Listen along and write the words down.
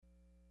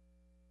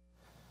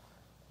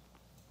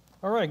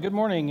All right, good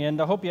morning, and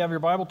I hope you have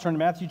your Bible. Turn to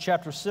Matthew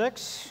chapter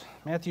 6.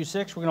 Matthew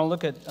 6, we're going to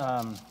look at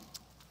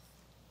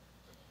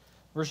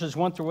verses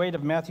 1 through 8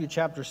 of Matthew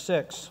chapter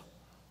 6.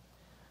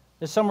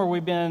 This summer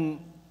we've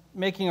been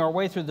making our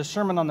way through the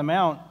Sermon on the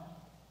Mount,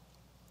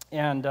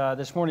 and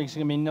this morning is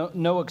going to be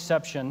no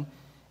exception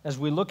as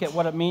we look at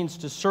what it means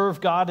to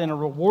serve God in a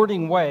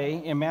rewarding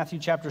way in Matthew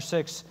chapter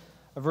 6,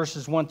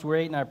 verses 1 through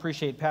 8. And I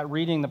appreciate Pat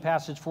reading the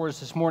passage for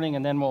us this morning,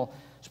 and then we'll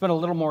spend a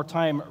little more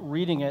time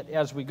reading it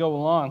as we go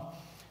along.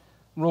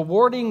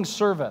 Rewarding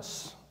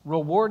service.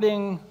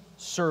 Rewarding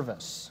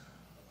service.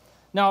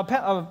 Now,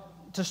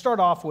 to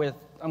start off with,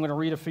 I'm going to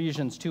read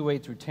Ephesians 2,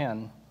 8 through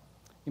 10.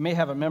 You may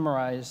have it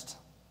memorized.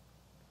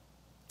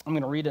 I'm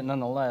going to read it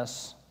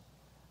nonetheless.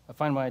 I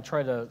find when I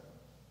try to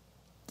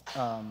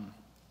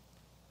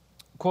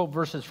quote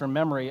verses from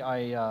memory,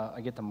 I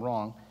get them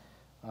wrong.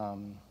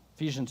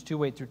 Ephesians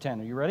 2, 8 through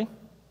 10. Are you ready?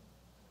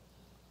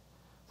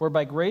 For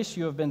by grace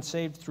you have been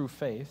saved through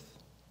faith.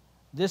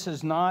 This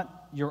is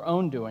not your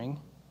own doing.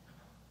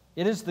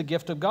 It is the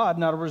gift of God,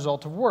 not a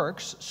result of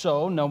works,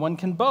 so no one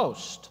can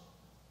boast.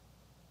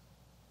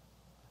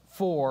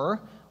 For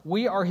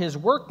we are his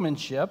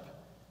workmanship,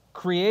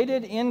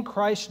 created in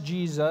Christ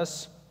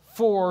Jesus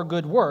for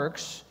good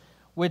works,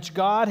 which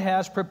God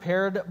has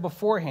prepared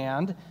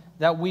beforehand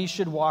that we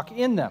should walk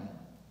in them.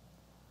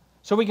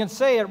 So we can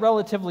say it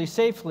relatively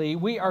safely,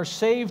 we are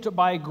saved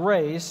by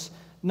grace,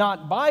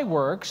 not by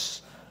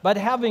works, but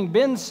having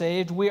been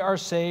saved, we are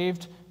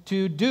saved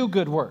to do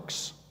good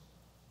works.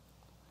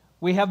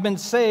 We have been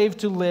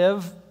saved to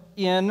live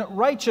in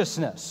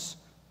righteousness.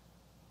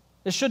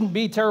 It shouldn't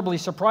be terribly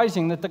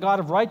surprising that the God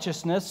of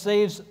righteousness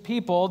saves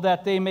people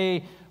that they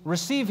may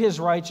receive his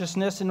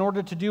righteousness in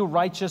order to do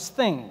righteous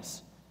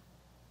things.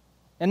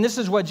 And this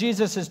is what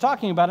Jesus is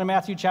talking about in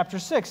Matthew chapter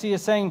 6. He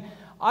is saying,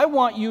 I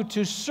want you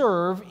to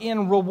serve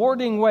in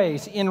rewarding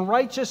ways, in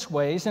righteous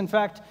ways, in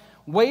fact,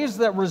 ways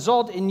that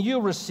result in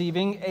you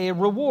receiving a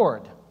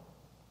reward.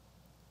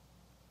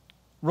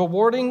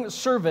 Rewarding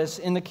service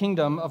in the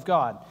kingdom of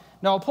God.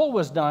 Now, a poll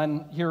was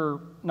done here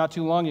not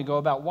too long ago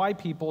about why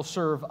people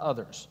serve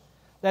others.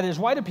 That is,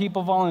 why do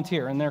people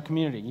volunteer in their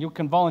community? You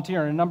can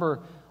volunteer in a number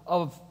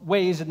of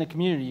ways in the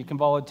community. You can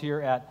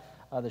volunteer at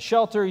the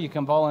shelter. You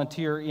can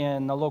volunteer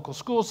in the local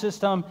school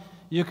system.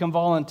 You can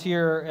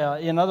volunteer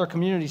in other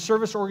community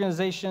service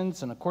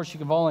organizations. And, of course, you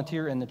can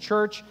volunteer in the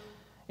church.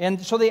 And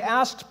so they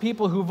asked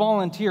people who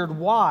volunteered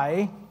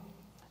why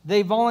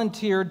they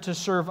volunteered to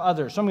serve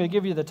others. So I'm going to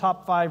give you the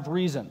top 5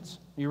 reasons.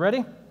 Are you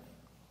ready?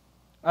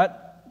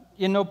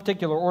 In no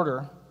particular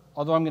order,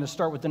 although I'm going to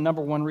start with the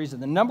number one reason.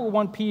 The number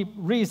one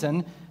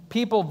reason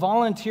people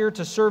volunteer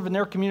to serve in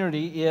their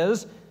community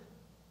is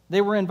they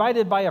were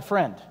invited by a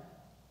friend.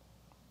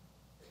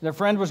 Their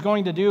friend was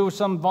going to do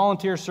some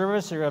volunteer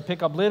service or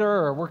pick up litter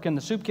or work in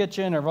the soup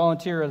kitchen or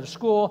volunteer at a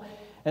school.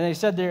 And they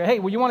said, hey,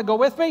 well, you want to go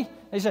with me?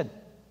 They said,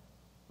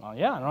 well,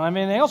 yeah, I don't have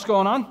anything else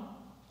going on.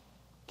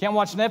 Can't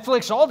watch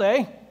Netflix all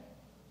day.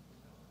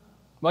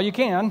 Well, you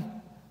can.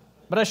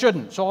 But I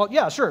shouldn't. So,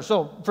 yeah, sure.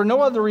 So, for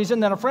no other reason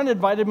than a friend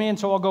invited me, and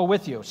so I'll go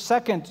with you.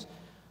 Second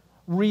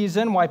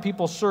reason why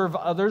people serve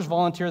others,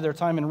 volunteer their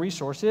time and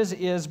resources,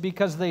 is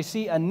because they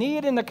see a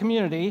need in the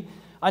community,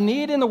 a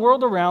need in the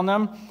world around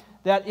them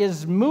that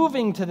is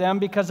moving to them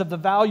because of the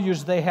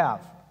values they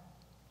have.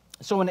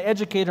 So, an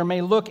educator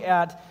may look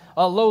at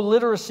low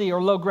literacy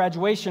or low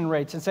graduation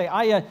rates and say,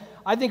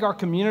 I think our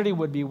community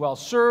would be well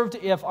served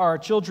if our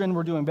children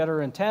were doing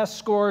better in test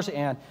scores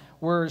and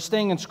we're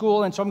staying in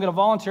school, and so I'm going to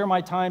volunteer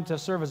my time to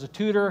serve as a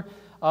tutor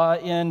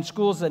in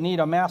schools that need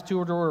a math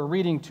tutor or a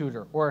reading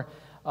tutor. Or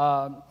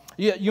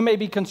you may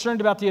be concerned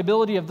about the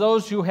ability of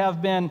those who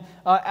have been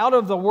out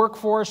of the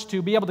workforce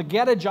to be able to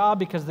get a job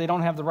because they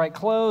don't have the right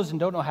clothes and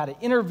don't know how to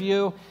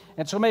interview.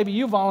 And so maybe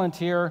you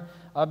volunteer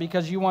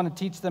because you want to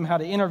teach them how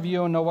to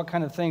interview and know what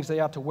kind of things they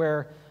ought to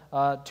wear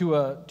to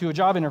a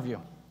job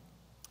interview.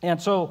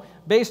 And so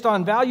based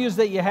on values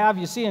that you have,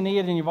 you see a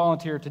need and you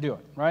volunteer to do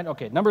it, right?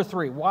 Okay, number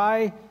 3,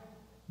 why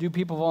do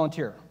people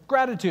volunteer?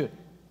 Gratitude.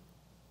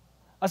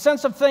 A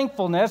sense of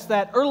thankfulness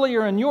that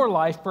earlier in your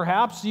life,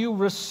 perhaps, you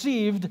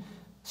received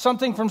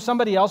something from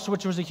somebody else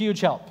which was a huge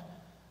help.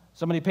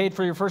 Somebody paid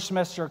for your first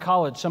semester of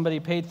college. Somebody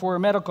paid for a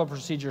medical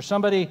procedure.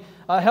 Somebody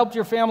helped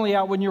your family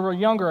out when you were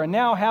younger. And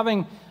now,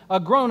 having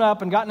grown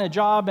up and gotten a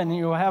job and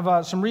you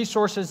have some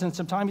resources and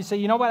some time, you say,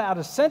 you know what, out of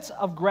a sense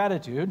of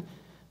gratitude,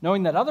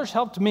 knowing that others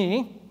helped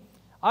me,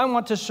 I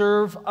want to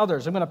serve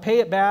others. I'm going to pay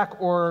it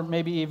back or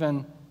maybe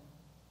even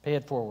pay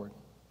it forward.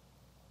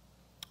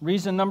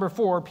 Reason number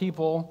 4,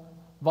 people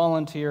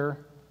volunteer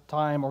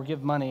time or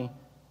give money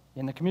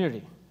in the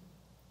community.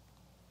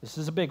 This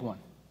is a big one.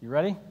 You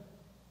ready?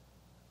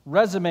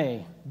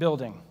 Resume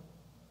building.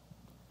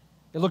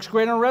 It looks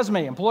great on a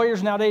resume.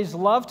 Employers nowadays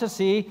love to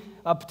see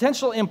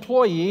potential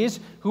employees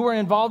who are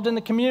involved in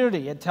the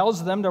community. It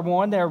tells them, number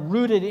one, they're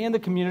rooted in the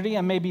community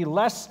and maybe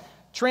less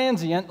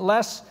transient,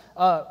 less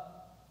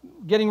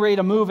getting ready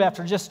to move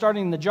after just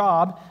starting the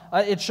job.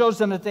 It shows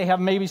them that they have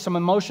maybe some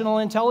emotional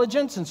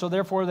intelligence, and so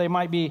therefore they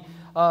might be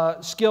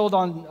skilled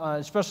on,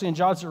 especially in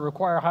jobs that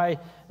require high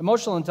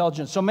emotional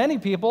intelligence. So many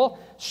people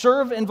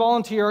serve and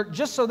volunteer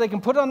just so they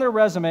can put on their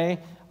resume,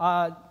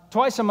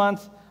 twice a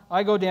month,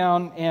 I go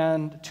down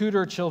and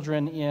tutor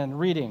children in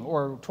reading,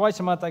 or twice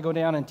a month I go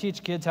down and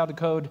teach kids how to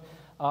code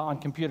on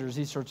computers,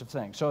 these sorts of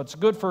things. So it's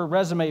good for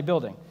resume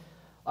building.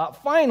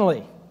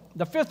 Finally,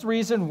 the fifth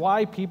reason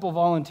why people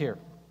volunteer: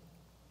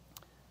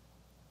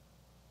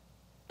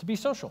 to be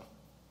social,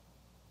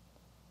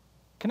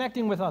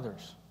 connecting with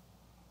others.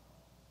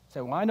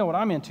 Say, well, I know what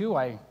I'm into.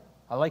 I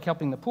like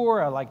helping the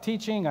poor. I like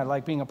teaching. I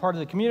like being a part of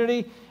the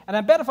community. And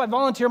I bet if I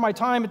volunteer my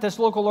time at this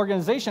local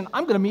organization,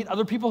 I'm going to meet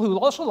other people who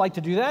also like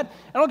to do that,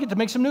 and I'll get to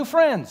make some new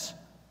friends.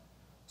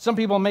 Some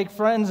people make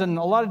friends in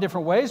a lot of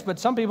different ways, but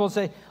some people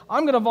say,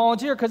 I'm going to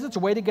volunteer because it's a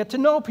way to get to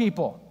know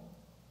people.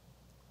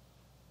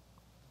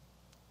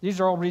 These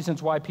are all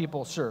reasons why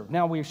people serve.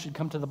 Now we should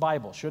come to the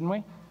Bible, shouldn't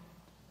we?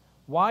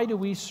 Why do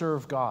we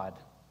serve God?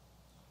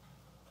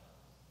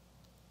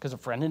 Because a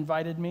friend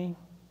invited me?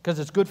 Because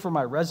it's good for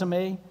my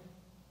resume?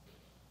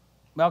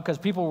 Well, because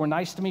people were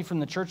nice to me from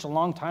the church a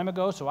long time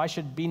ago, so I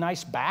should be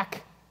nice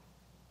back?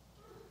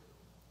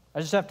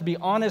 I just have to be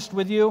honest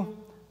with you.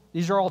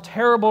 These are all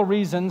terrible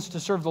reasons to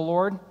serve the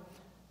Lord.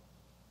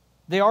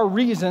 They are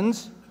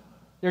reasons.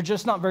 They're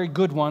just not very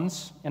good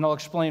ones, and I'll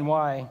explain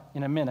why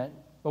in a minute.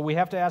 But we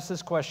have to ask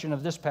this question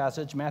of this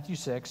passage, Matthew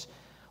 6.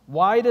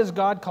 Why does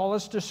God call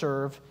us to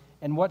serve,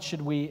 and what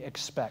should we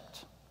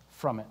expect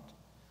from it?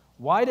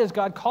 Why does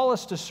God call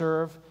us to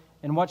serve,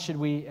 and what should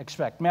we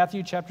expect?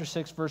 Matthew chapter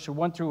 6, verses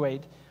 1 through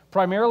 8.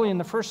 Primarily in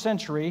the first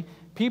century,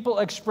 people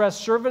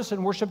expressed service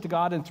and worship to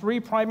God in three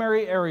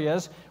primary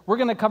areas. We're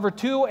going to cover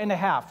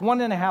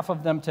 1.5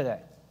 of them today.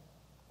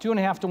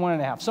 2.5 to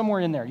 1.5,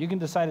 somewhere in there. You can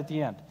decide at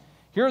the end.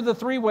 Here are the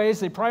three ways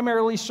they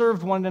primarily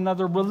served one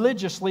another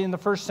religiously in the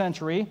first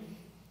century: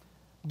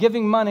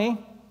 giving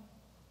money,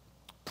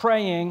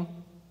 praying,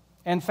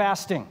 and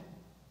fasting.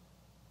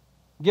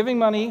 Giving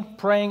money,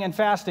 praying, and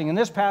fasting. And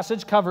this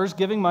passage covers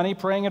giving money,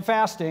 praying, and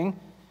fasting,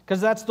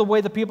 because that's the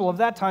way the people of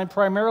that time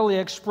primarily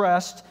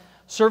expressed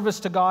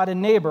service to God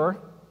and neighbor.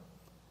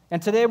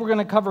 And today we're going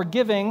to cover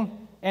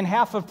giving and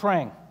half of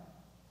praying.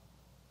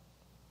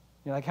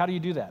 You're like, how do you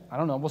do that? I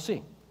don't know. We'll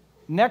see.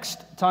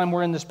 Next time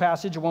we're in this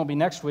passage, it won't be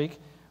next week,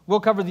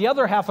 we'll cover the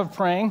other half of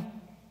praying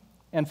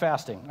and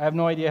fasting. I have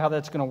no idea how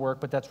that's going to work,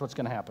 but that's what's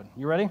going to happen.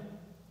 You ready?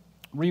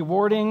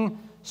 Rewarding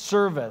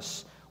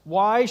service.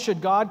 Why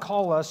should God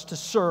call us to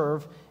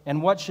serve,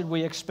 and what should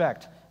we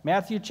expect?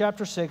 Matthew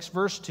chapter 6,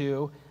 verse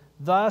 2,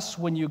 thus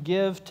when you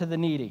give to the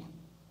needy.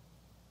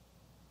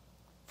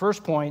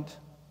 First point,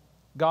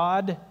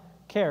 God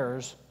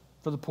cares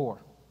for the poor.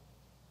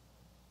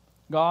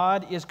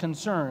 God is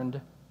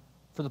concerned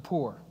for the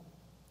poor.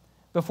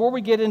 Before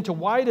we get into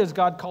why does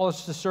God call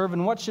us to serve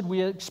and what should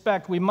we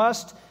expect, we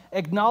must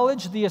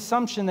acknowledge the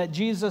assumption that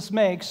Jesus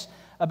makes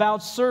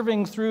about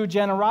serving through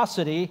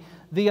generosity.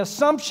 The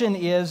assumption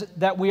is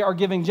that we are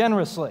giving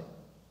generously.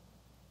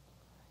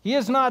 He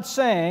is not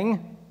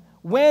saying,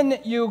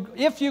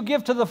 if you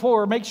give to the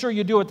poor, make sure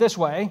you do it this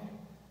way.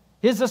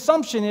 His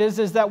assumption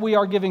is that we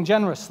are giving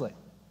generously.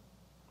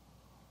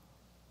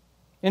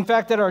 In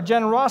fact, that our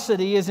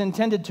generosity is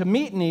intended to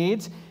meet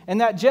needs,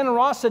 and that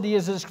generosity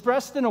is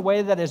expressed in a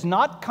way that is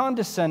not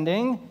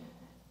condescending.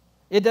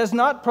 It does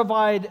not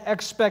provide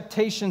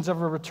expectations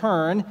of a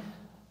return.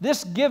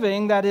 This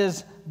giving, that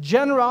is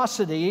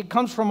generosity,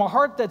 comes from a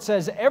heart that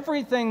says,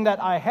 everything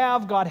that I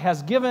have, God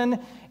has given,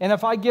 and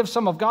if I give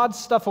some of God's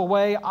stuff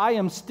away, I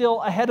am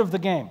still ahead of the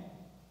game.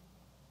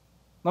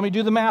 Let me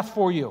do the math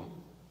for you.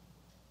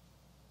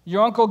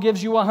 Your uncle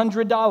gives you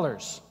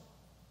 $100.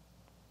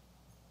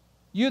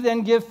 You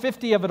then give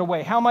 50 of it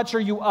away. How much are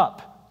you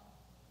up?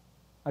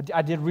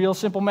 I did real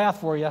simple math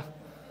for you.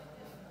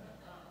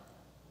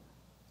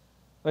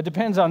 It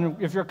depends on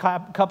if your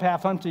cup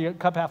half empty or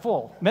cup half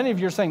full. Many of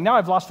you are saying, now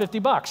I've lost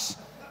 $50.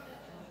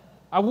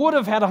 I would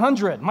have had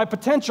 100. My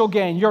potential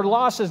gain, your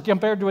losses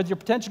compared with your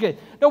potential gain.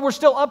 No, we're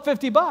still up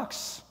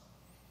 $50.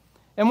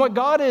 And what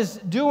God is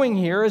doing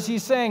here is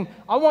He's saying,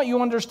 I want you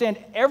to understand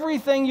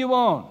everything you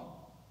own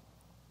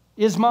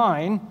is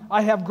mine.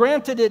 I have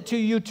granted it to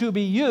you to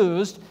be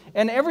used,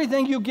 and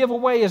everything you give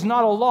away is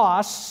not a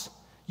loss.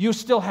 You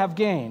still have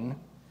gain.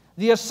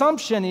 The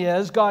assumption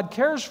is God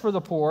cares for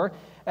the poor.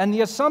 And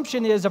the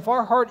assumption is if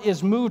our heart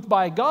is moved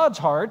by God's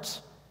heart,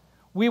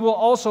 we will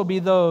also be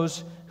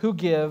those who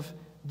give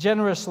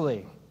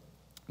generously.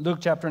 Luke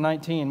chapter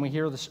 19,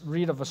 we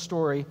read of a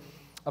story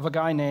of a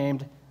guy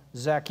named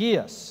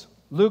Zacchaeus.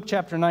 Luke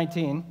chapter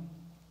 19,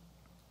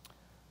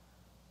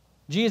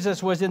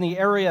 Jesus was in the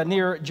area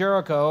near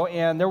Jericho,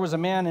 and there was a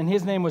man, and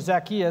his name was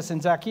Zacchaeus,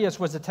 and Zacchaeus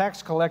was a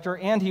tax collector,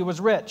 and he was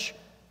rich.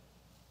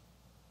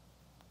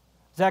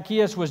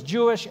 Zacchaeus was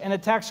Jewish and a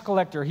tax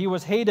collector. He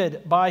was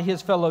hated by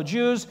his fellow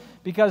Jews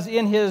because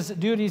in his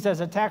duties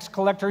as a tax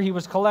collector, he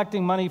was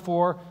collecting money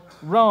for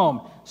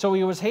Rome. So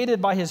he was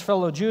hated by his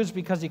fellow Jews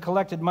because he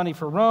collected money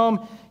for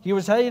Rome. He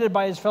was hated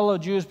by his fellow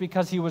Jews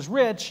because he was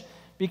rich,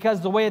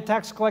 because the way a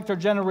tax collector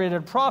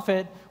generated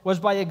profit was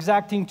by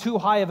exacting too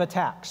high of a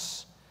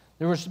tax.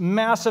 There was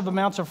massive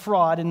amounts of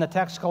fraud in the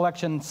tax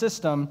collection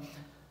system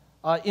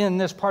in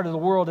this part of the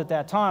world at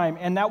that time,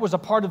 and that was a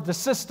part of the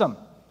system.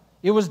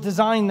 It was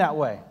designed that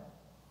way.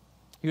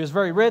 He was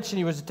very rich, and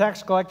he was a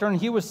tax collector, and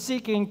he was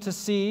seeking to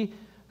see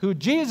who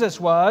Jesus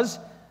was,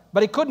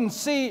 but he couldn't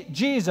see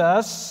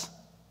Jesus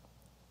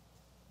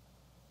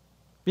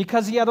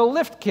because he had a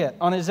lift kit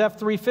on his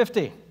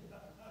F-350.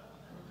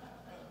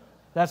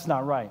 That's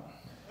not right.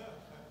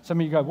 Some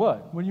of you go,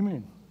 what? What do you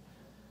mean?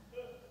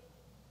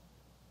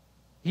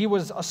 He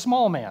was a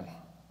small man,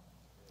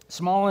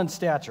 small in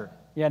stature.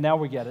 Yeah, now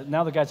we get it.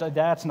 Now the guy's like,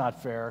 that's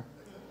not fair.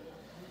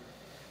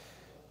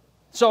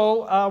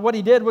 So what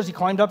he did was he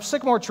climbed up a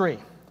sycamore tree.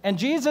 And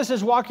Jesus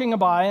is walking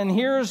by, and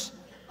here's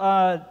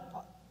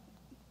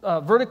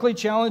vertically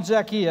challenged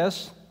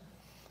Zacchaeus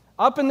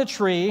up in the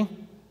tree,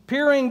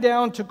 peering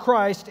down to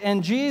Christ.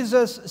 And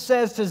Jesus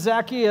says to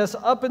Zacchaeus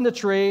up in the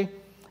tree,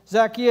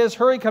 Zacchaeus,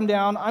 hurry, come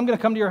down. I'm going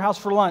to come to your house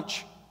for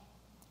lunch.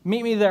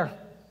 Meet me there.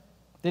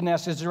 Didn't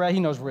ask his address. He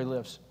knows where he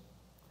lives.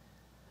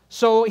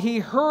 So he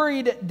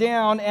hurried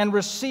down and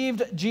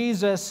received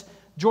Jesus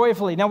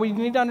joyfully. Now we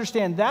need to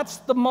understand that's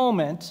the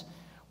moment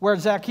where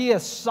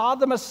Zacchaeus saw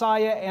the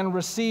Messiah and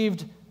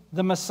received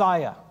the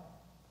Messiah.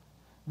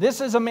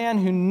 This is a man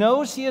who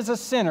knows he is a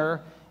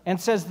sinner and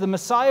says, the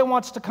Messiah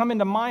wants to come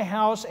into my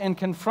house and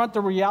confront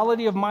the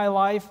reality of my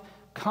life.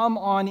 Come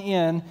on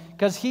in,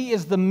 because he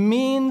is the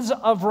means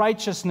of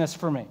righteousness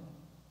for me.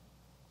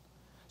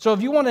 So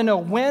if you want to know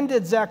when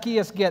did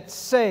Zacchaeus get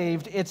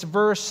saved, it's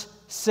verse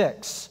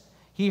 6.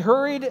 He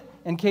hurried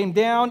and came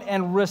down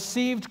and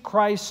received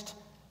Christ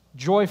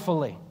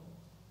joyfully.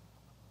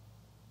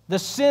 The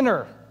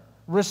sinner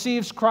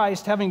receives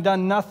Christ having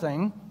done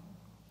nothing.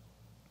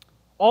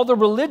 All the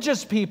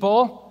religious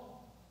people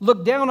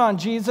looked down on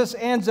Jesus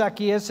and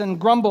Zacchaeus and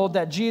grumbled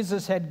that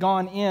Jesus had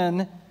gone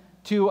in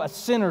to a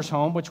sinner's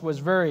home, which was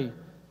very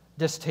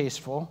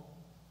distasteful.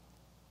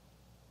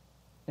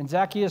 And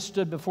Zacchaeus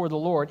stood before the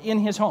Lord in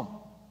his home.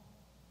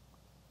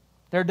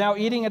 They're now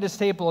eating at his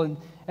table,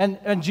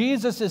 and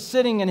Jesus is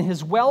sitting in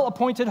his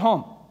well-appointed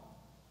home,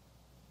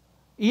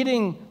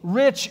 eating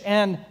rich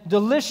and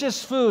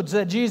delicious foods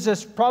that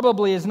Jesus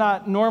probably is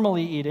not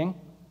normally eating.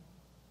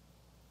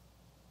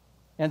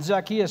 And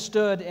Zacchaeus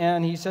stood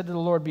and he said to the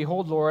Lord,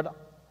 behold, Lord,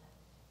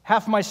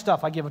 half my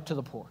stuff I give it to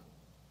the poor.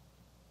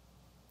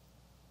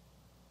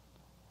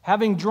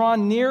 Having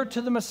drawn near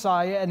to the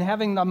Messiah and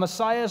having the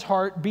Messiah's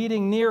heart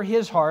beating near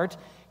his heart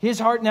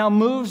now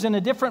moves in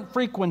a different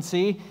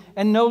frequency,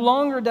 and no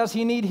longer does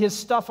he need his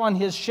stuff on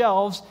his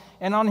shelves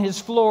and on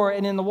his floor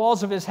and in the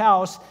walls of his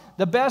house.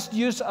 The best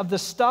use of the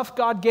stuff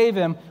God gave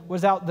him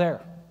was out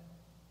there.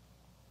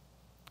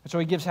 So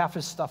he gives half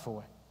his stuff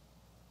away.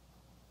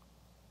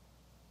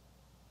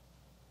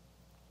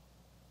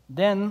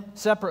 Then,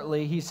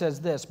 separately, he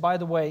says this, by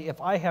the way, if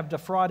I have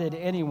defrauded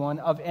anyone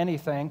of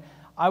anything,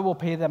 I will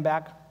pay them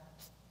back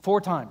 4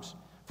 times.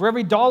 For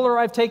every $1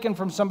 I've taken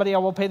from somebody, I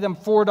will pay them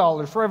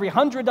 $4. For every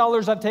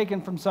 $100 I've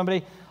taken from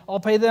somebody, I'll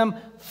pay them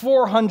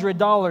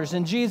 $400.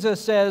 And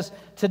Jesus says,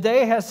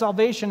 today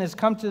salvation has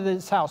come to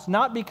this house,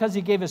 not because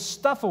he gave his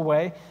stuff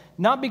away,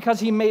 not because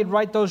he made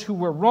right those who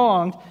were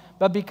wronged,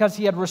 but because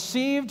he had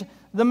received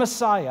the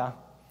Messiah,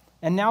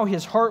 and now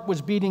his heart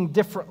was beating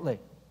differently.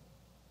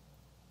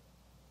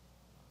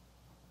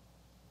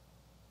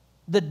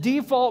 The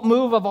default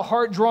move of a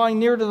heart drawing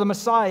near to the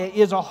Messiah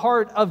is a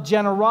heart of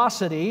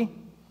generosity.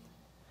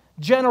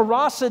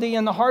 Generosity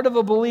in the heart of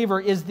a believer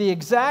is the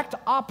exact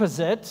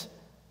opposite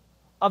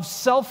of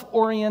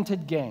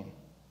self-oriented gain.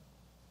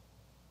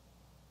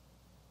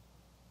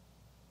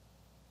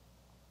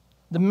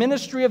 The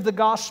ministry of the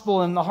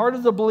gospel in the heart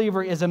of the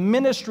believer is a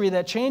ministry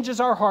that changes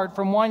our heart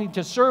from wanting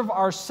to serve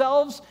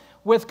ourselves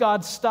with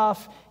God's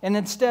stuff and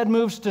instead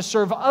moves to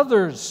serve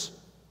others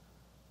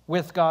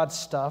with God's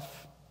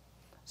stuff.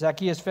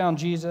 Zacchaeus found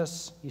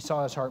Jesus. He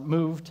saw his heart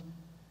moved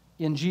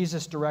in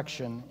Jesus'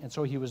 direction, and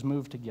so he was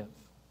moved to give.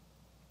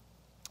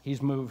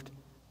 He's moved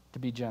to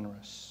be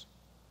generous.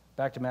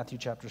 Back to Matthew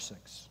chapter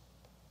 6.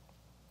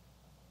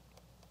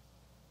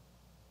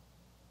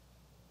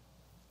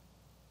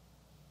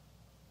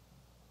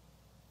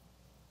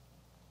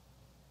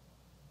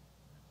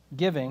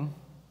 Giving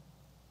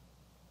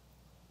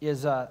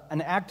is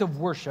an act of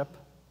worship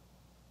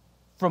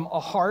from a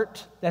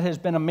heart that has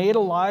been made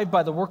alive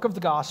by the work of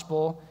the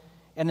gospel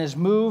and is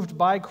moved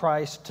by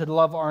Christ to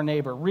love our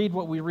neighbor. Read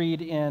what we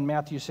read in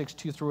Matthew 6,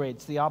 2-8.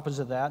 It's the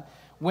opposite of that.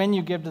 When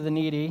you give to the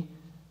needy,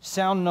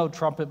 sound no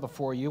trumpet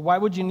before you. Why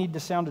would you need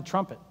to sound a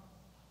trumpet?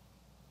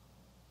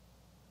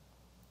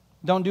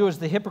 Don't do as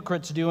the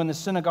hypocrites do in the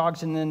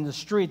synagogues and in the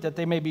street, that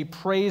they may be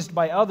praised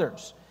by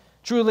others.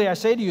 Truly, I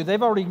say to you,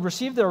 they've already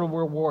received their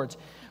rewards.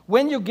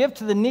 When you give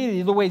to the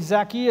needy the way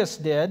Zacchaeus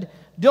did,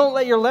 don't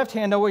let your left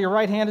hand know what your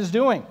right hand is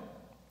doing.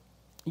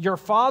 Your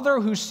Father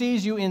who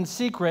sees you in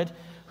secret,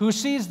 who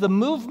sees the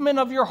movement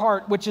of your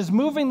heart, which is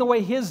moving the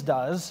way his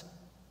does,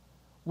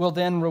 will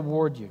then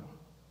reward you.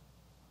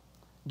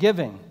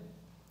 Giving,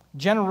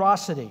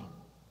 generosity,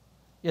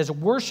 is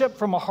worship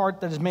from a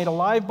heart that is made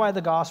alive by the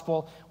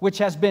gospel, which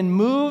has been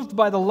moved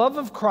by the love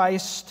of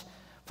Christ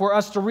for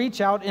us to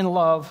reach out in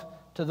love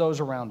to those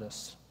around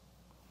us.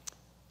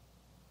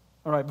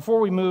 All right, before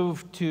we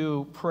move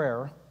to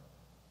prayer,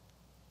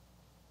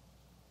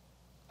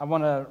 I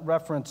want to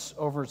reference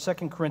over 2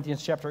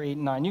 Corinthians chapter 8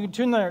 and 9. You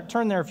can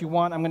turn there if you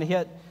want. I'm going to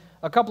hit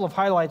a couple of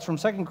highlights from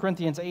 2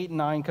 Corinthians 8 and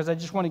 9 because I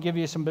just want to give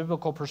you some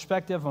biblical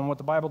perspective on what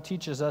the Bible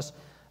teaches us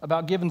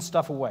about giving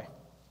stuff away.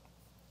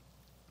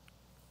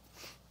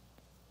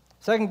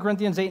 2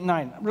 Corinthians 8 and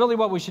 9. Really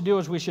what we should do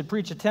is we should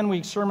preach a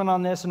 10-week sermon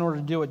on this in order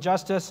to do it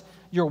justice.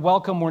 You're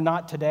welcome, we're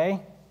not today.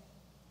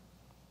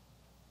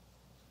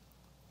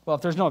 Well,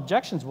 if there's no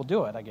objections, we'll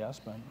do it, I guess.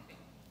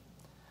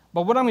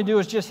 But what I'm going to do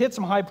is just hit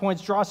some high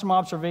points, draw some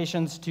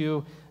observations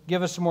to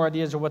give us some more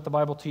ideas of what the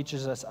Bible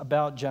teaches us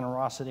about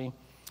generosity.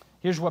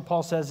 Here's what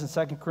Paul says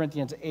in 2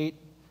 Corinthians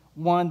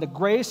 8:1. The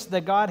grace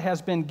that God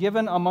has been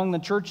given among the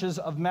churches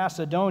of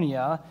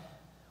Macedonia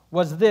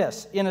was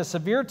this: in a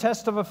severe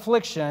test of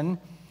affliction,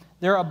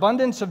 their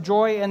abundance of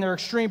joy and their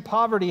extreme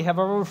poverty have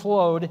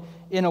overflowed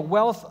in a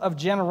wealth of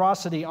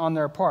generosity on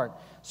their part.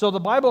 So the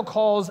Bible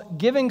calls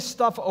giving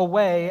stuff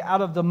away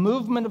out of the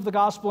movement of the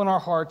gospel in our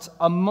hearts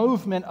a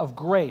movement of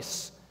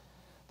grace.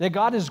 That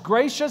God is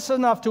gracious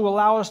enough to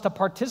allow us to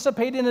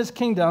participate in His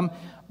kingdom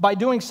by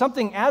doing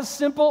something as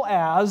simple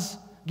as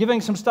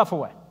giving some stuff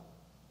away.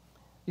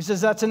 He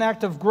says that's an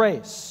act of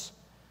grace.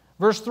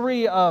 Verse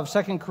 3 of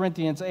 2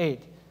 Corinthians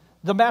 8.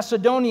 The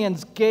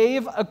Macedonians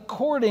gave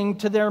according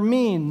to their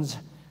means.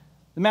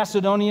 The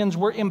Macedonians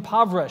were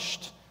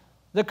impoverished.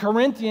 The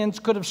Corinthians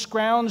could have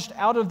scrounged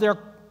out of their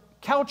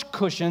couch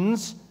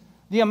cushions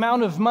the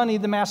amount of money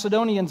the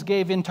Macedonians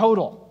gave in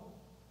total.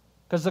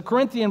 Because the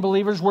Corinthian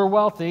believers were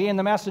wealthy and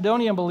the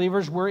Macedonian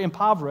believers were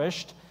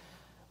impoverished.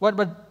 What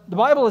the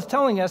Bible is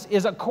telling us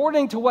is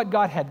according to what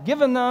God had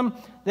given them,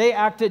 they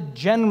acted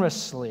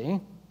generously.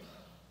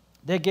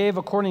 They gave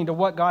according to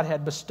what God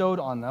had bestowed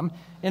on them.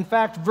 In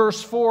fact,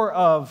 verse 4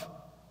 of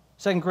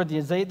 2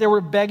 Corinthians 8, they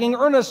were begging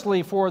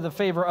earnestly for the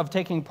favor of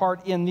taking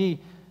part in the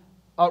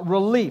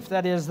relief.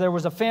 That is, there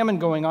was a famine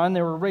going on.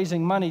 They were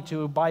raising money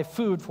to buy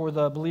food for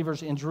the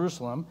believers in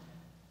Jerusalem.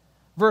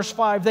 Verse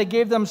 5, they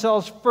gave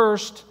themselves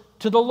first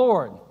to the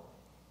Lord.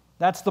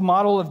 That's the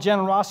model of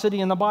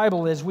generosity in the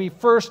Bible, is we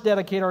first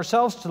dedicate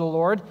ourselves to the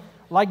Lord,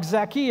 like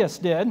Zacchaeus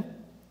did.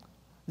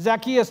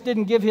 Zacchaeus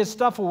didn't give his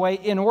stuff away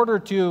in order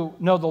to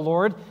know the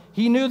Lord.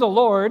 He knew the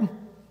Lord,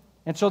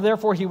 and so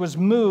therefore he was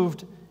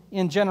moved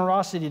in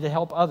generosity to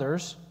help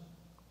others.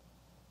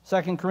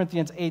 2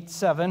 Corinthians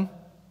 8:7.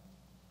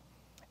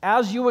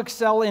 As you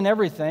excel in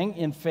everything,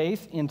 in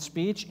faith, in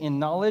speech, in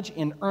knowledge,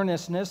 in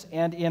earnestness,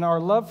 and in our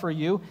love for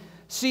you,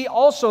 see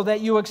also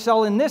that you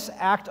excel in this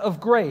act of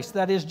grace,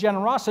 that is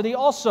generosity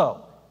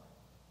also.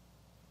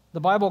 The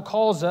Bible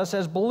calls us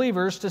as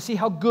believers to see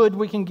how good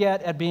we can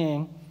get at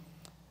being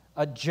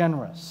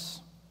generous.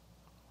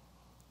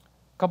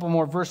 A couple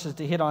more verses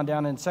to hit on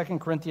down in 2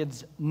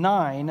 Corinthians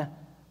 9,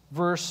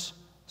 verse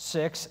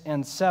 6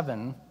 and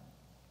 7.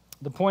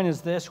 The point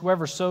is this: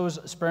 whoever sows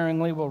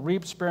sparingly will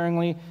reap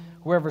sparingly.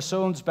 Whoever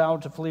sows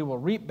bountifully will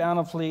reap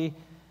bountifully.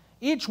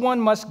 Each one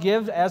must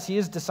give as he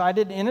has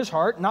decided in his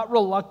heart, not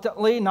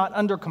reluctantly, not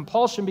under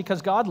compulsion,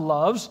 because God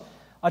loves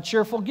a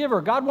cheerful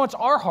giver. God wants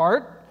our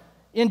heart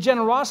in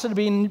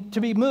generosity to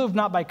be moved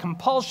not by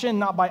compulsion,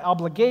 not by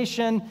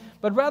obligation,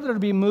 but rather to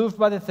be moved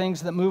by the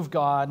things that move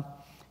God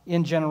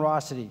in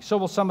generosity. So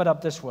we'll sum it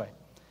up this way.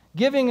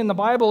 Giving in the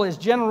Bible is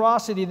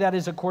generosity that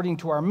is according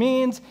to our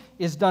means,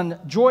 is done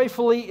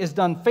joyfully, is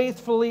done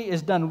faithfully,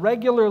 is done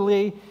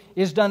regularly,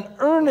 is done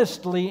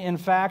earnestly, in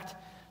fact,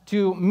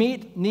 to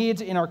meet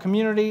needs in our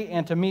community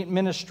and to meet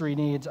ministry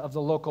needs of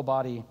the local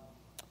body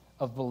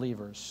of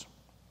believers.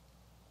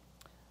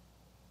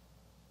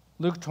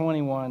 Luke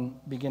 21,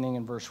 beginning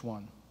in verse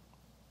 1.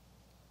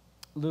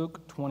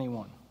 Luke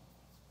 21.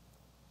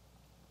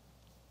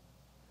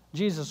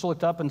 Jesus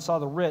looked up and saw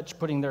the rich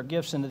putting their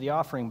gifts into the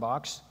offering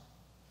box.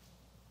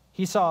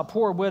 He saw a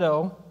poor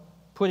widow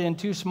put in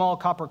 2 small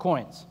copper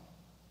coins.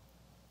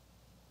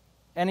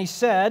 And he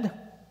said,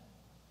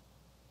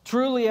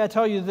 "Truly I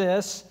tell you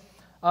this,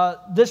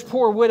 this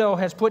poor widow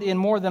has put in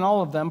more than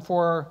all of them,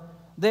 for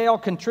they all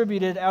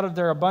contributed out of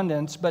their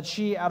abundance, but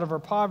she out of her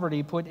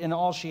poverty put in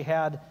all she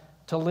had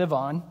to live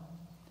on."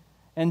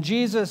 And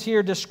Jesus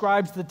here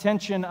describes the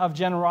tension of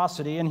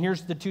generosity, and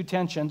here's the 2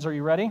 tensions. Are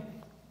you ready?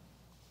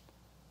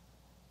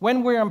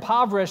 When we're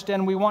impoverished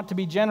and we want to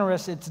be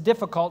generous, it's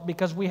difficult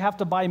because we have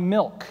to buy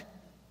milk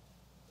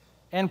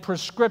and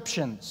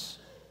prescriptions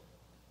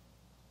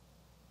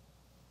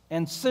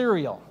and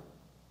cereal.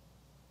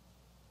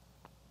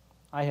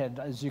 I had,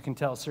 as you can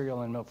tell,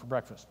 cereal and milk for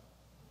breakfast.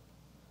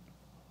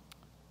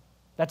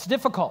 That's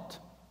difficult.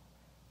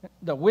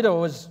 The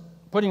widow is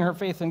putting her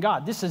faith in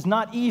God. This is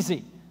not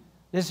easy.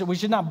 We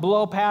should not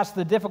blow past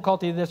the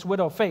difficulty this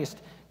widow faced.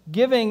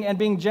 Giving and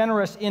being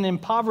generous in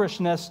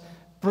impoverishedness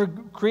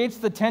creates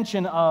the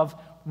tension of,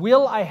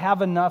 will I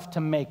have enough to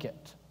make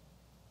it?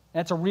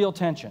 That's a real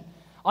tension.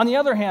 On the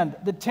other hand,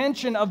 the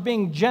tension of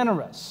being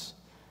generous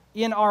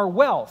in our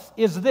wealth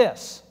is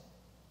this.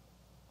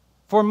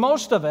 For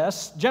most of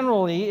us,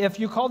 generally, if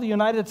you call the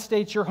United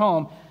States your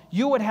home,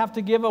 you would have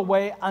to give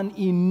away an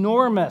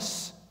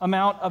enormous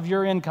amount of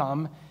your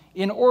income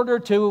in order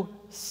to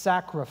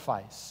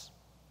sacrifice.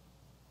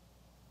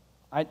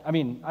 I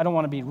don't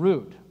want to be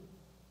rude.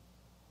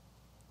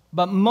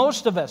 But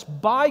most of us,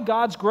 by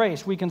God's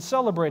grace, we can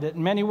celebrate it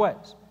in many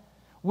ways.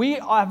 We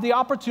have the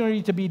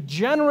opportunity to be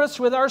generous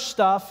with our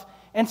stuff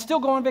and still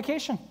go on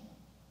vacation.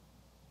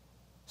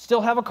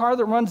 Still have a car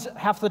that runs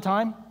half the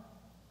time.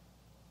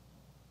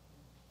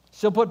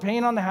 Still put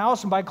paint on the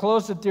house and buy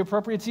clothes at the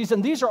appropriate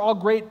season. These are all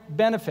great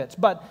benefits.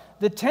 But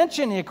the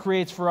tension it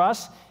creates for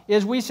us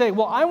is we say,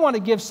 well, I want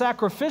to give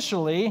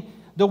sacrificially.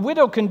 The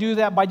widow can do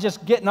that by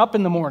just getting up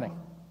in the morning.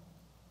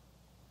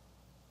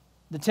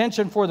 The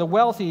tension for the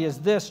wealthy is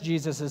this,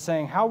 Jesus is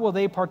saying, how will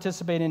they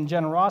participate in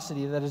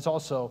generosity that is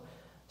also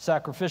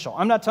sacrificial?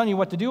 I'm not telling you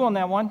what to do on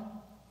that one.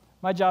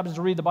 My job is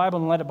to read the Bible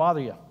and let it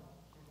bother you.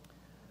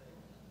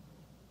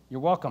 You're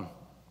welcome.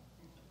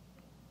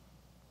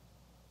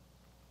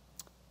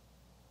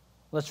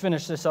 Let's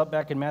finish this up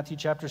back in Matthew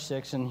chapter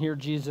 6 and hear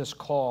Jesus'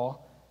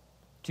 call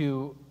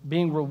to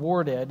being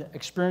rewarded,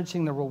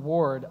 experiencing the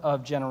reward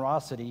of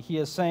generosity. He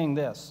is saying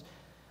this: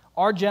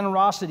 our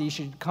generosity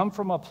should come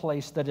from a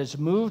place that is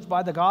moved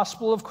by the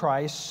gospel of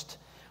Christ,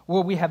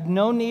 where we have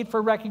no need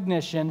for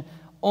recognition,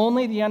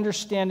 only the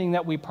understanding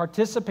that we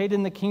participate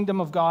in the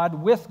kingdom of God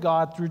with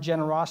God through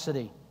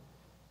generosity.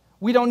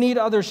 We don't need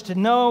others to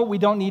know. We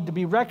don't need to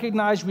be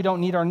recognized. We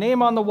don't need our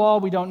name on the wall.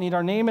 We don't need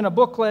our name in a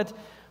booklet.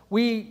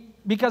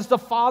 Because the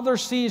Father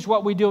sees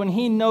what we do and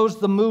He knows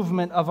the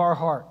movement of our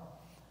heart.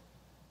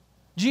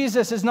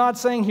 Jesus is not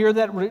saying here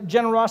that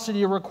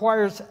generosity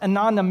requires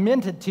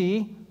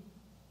anonymity.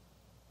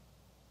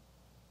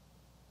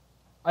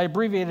 I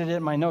abbreviated it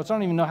in my notes. I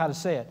don't even know how to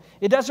say it.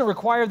 It doesn't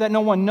require that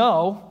no one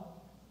know.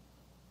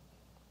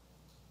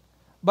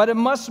 But it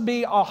must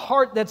be a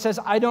heart that says,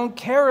 I don't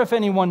care if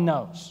anyone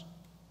knows,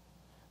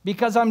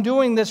 because I'm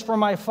doing this for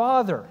my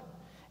Father.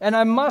 And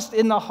I must,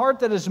 in the heart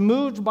that is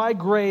moved by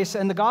grace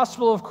and the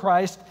gospel of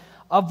Christ,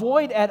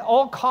 avoid at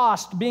all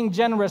cost being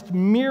generous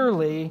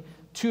merely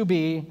to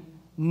be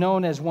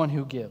known as one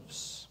who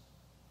gives.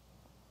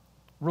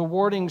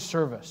 Rewarding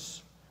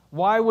service.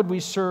 Why would we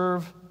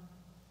serve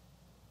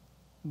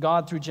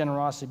God through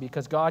generosity?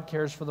 Because God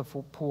cares for the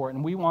poor,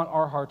 and we want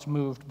our hearts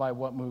moved by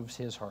what moves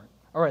His heart.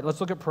 All right, let's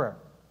look at prayer.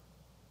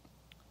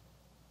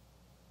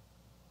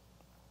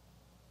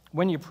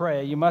 When you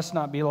pray, you must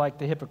not be like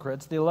the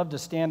hypocrites. They love to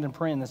stand and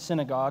pray in the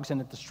synagogues and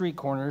at the street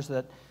corners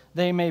that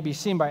they may be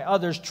seen by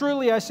others.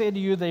 Truly, I say to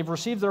you, they've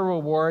received their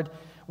reward.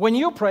 When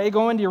you pray,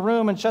 go into your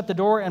room and shut the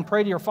door and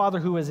pray to your Father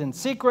who is in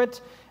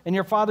secret, and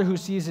your Father who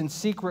sees in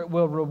secret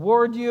will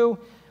reward you.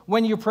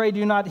 When you pray,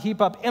 do not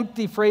heap up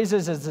empty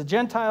phrases as the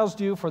Gentiles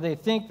do, for they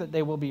think that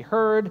they will be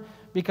heard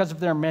because of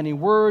their many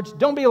words.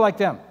 Don't be like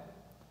them.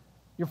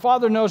 Your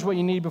Father knows what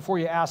you need before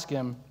you ask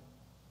Him.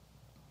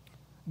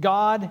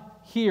 God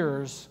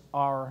hears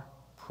our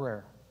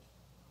prayer.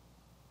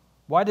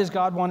 Why does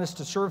God want us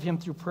to serve Him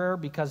through prayer?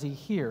 Because He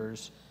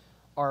hears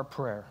our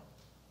prayer.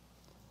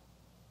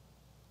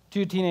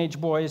 2 teenage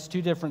boys,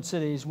 2 different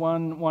cities.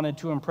 One wanted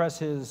to impress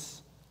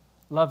his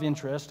love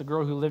interest, a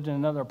girl who lived in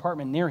another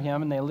apartment near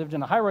him, and they lived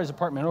in a high-rise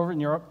apartment over in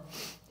Europe.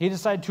 He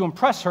decided to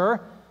impress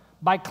her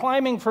by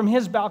climbing from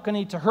his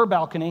balcony to her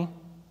balcony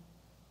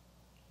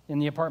in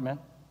the apartment.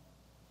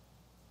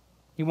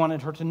 He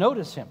wanted her to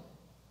notice him.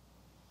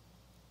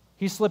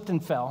 He slipped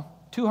and fell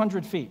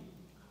 200 feet.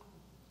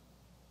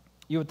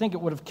 You would think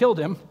it would have killed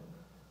him.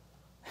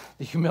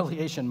 The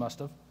humiliation must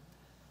have.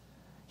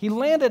 He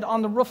landed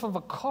on the roof of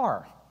a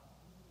car,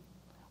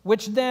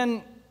 which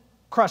then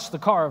crushed the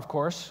car, of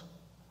course.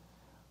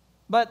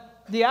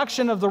 But the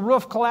action of the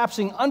roof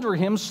collapsing under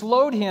him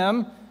slowed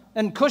him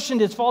and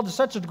cushioned his fall to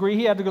such a degree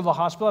he had to go to the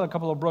hospital, had a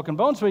couple of broken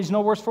bones, but he's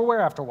no worse for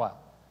wear after a while.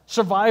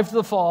 Survived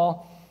the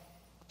fall.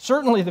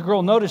 Certainly the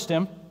girl noticed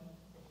him.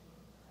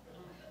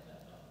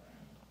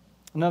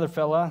 Another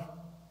fella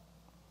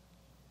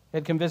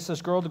had convinced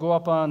this girl to go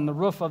up on the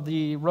roof of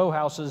the row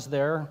houses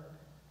there.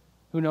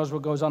 Who knows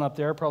what goes on up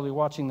there? Probably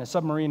watching the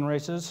submarine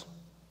races.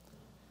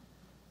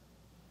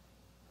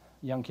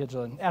 Young kids,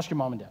 ask your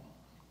mom and dad.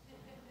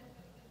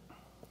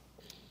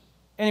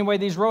 Anyway,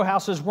 these row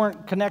houses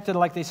weren't connected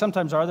like they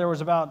sometimes are. There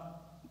was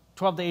about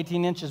 12 to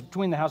 18 inches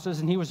between the houses,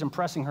 and he was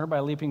impressing her by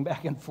leaping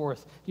back and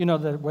forth. You know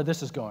where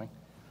this is going.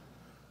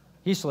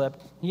 He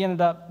slipped. He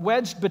ended up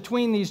wedged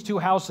between these 2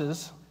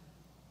 houses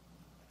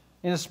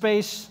in a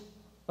space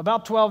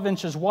about 12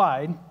 inches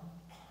wide.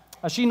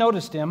 She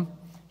noticed him.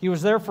 He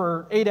was there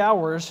for 8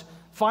 hours.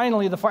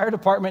 Finally, the fire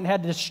department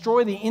had to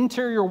destroy the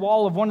interior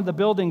wall of one of the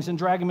buildings and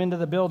drag him into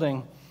the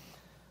building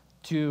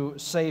to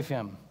save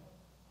him.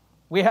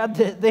 They had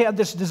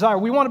this desire.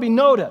 We want to be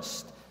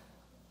noticed.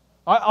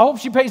 I hope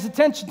she pays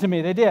attention to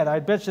me. They did. I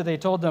bet you they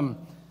told them,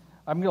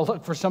 I'm going to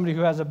look for somebody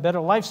who has a better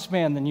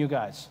lifespan than you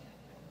guys.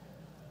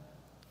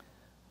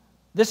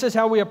 This is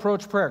how we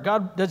approach prayer.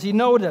 God, does He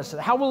notice?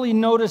 How will He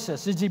notice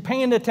us? Is He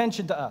paying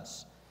attention to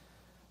us?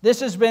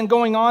 This has been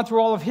going on through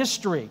all of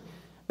history.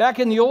 Back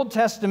in the Old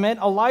Testament,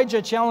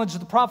 Elijah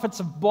challenged the prophets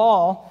of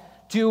Baal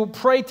to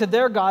pray to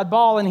their god,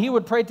 Baal, and he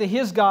would pray to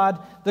his God,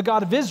 the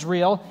God of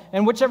Israel,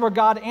 and whichever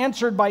God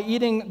answered by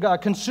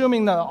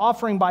consuming the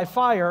offering by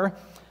fire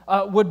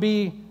would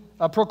be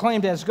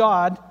proclaimed as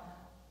God.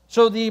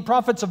 So the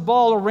prophets of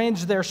Baal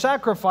arranged their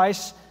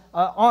sacrifice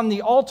on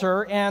the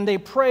altar, and they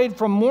prayed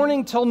from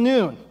morning till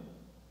noon,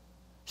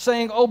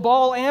 saying, "Oh,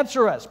 Baal,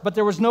 answer us." But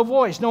there was no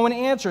voice. No one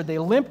answered. They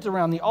limped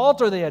around the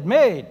altar they had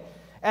made.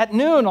 At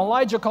noon,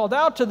 Elijah called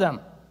out to them,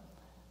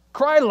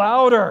 "Cry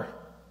louder.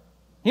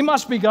 He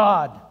must be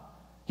God.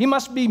 He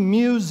must be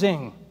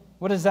musing."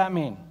 What does that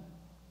mean?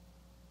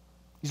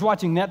 He's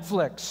watching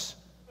Netflix.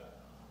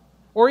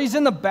 Or he's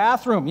in the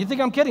bathroom. You think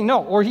I'm kidding?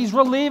 No. Or he's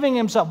relieving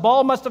himself.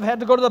 Baal must have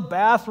had to go to the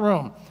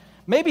bathroom.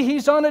 Maybe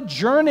he's on a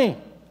journey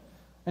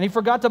and he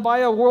forgot to buy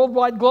a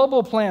worldwide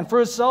global plan for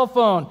his cell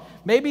phone.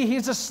 Maybe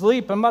he's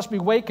asleep and must be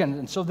wakened.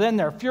 And so then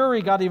their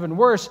fury got even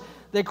worse.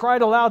 They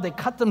cried aloud. They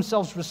cut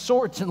themselves with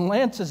swords and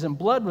lances, and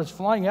blood was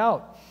flying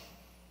out.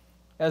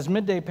 As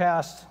midday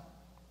passed,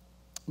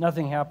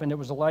 nothing happened. It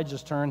was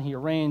Elijah's turn. He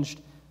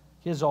arranged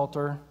his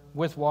altar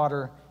with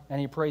water, and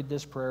he prayed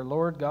this prayer: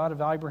 "Lord God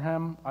of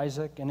Abraham,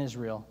 Isaac, and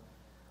Israel,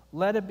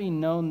 let it be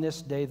known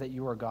this day that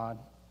you are God,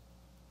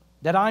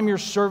 that I'm your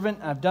servant,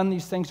 and I've done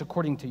these things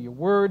according to your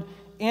word.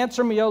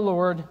 Answer me, O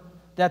Lord,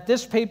 that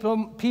this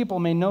people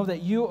may know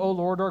that you, O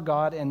Lord, are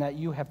God, and that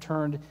you have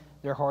turned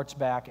their hearts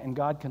back." And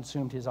God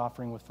consumed his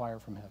offering with fire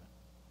from heaven.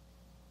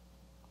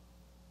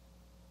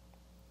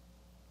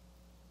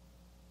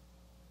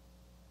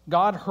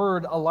 God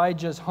heard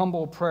Elijah's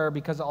humble prayer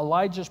because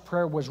Elijah's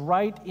prayer was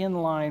right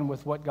in line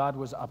with what God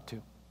was up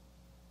to.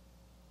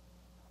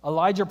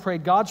 Elijah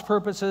prayed God's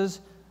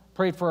purposes,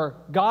 prayed for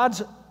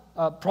God's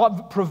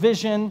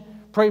provision,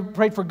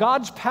 prayed for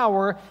God's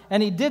power,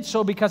 and he did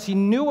so because he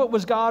knew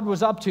what God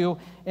was up to,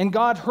 and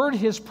God heard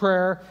his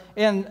prayer,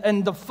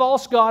 and the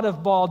false god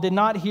of Baal did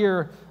not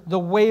hear the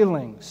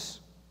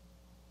wailings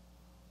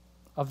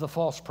of the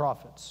false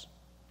prophets.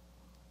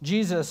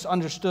 Jesus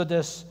understood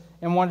this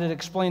and wanted to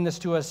explain this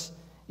to us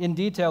in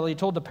detail. He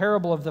told the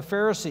parable of the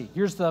Pharisee.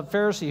 Here's the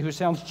Pharisee who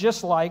sounds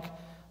just like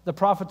the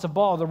prophets of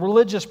Baal, the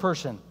religious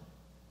person.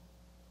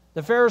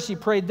 The Pharisee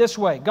prayed this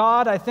way: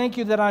 "God, I thank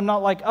you that I'm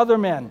not like other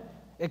men,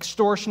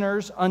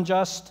 extortioners,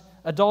 unjust,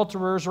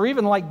 adulterers, or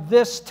even like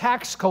this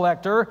tax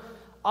collector.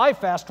 I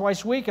fast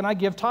twice a week and I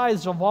give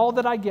tithes of all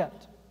that I get."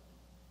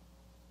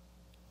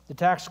 The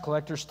tax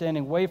collector,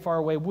 standing way far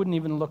away, wouldn't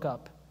even look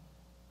up.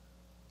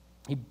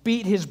 He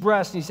beat his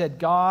breast and he said,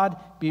 "God,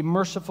 be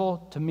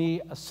merciful to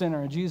me, a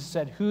sinner." And Jesus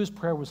said, whose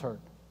prayer was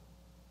heard?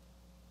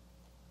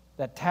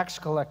 That tax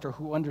collector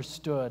who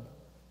understood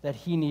that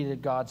he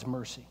needed God's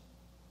mercy.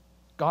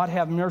 God,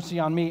 have mercy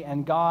on me.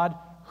 And God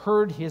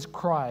heard his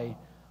cry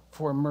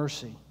for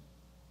mercy.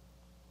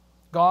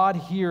 God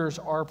hears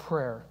our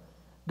prayer.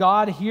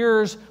 God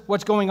hears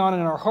what's going on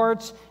in our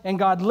hearts, and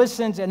God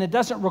listens, and it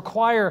doesn't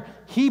require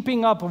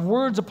heaping up of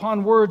words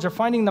upon words or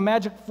finding the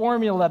magic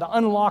formula to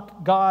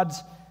unlock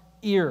God's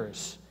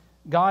ears.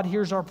 God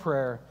hears our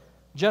prayer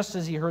just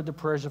as he heard the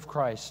prayers of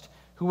Christ,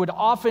 who would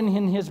often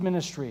in his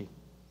ministry,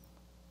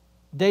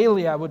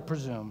 daily I would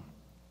presume,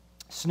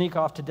 sneak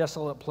off to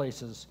desolate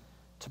places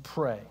to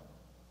pray.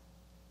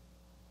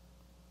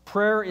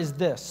 Prayer is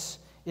this: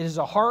 it is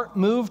a heart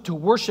moved to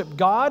worship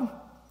God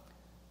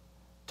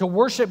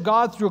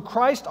through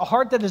Christ, a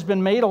heart that has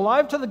been made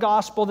alive to the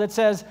gospel that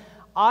says,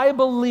 I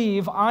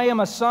believe I am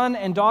a son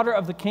and daughter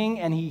of the King,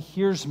 and he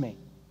hears me.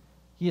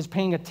 He is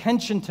paying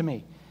attention to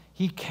me.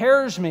 He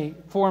cares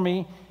for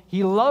me.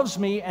 He loves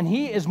me, and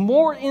he is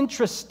more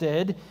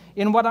interested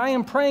in what I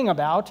am praying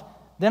about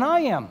than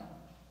I am.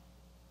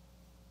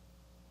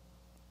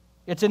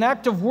 It's an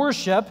act of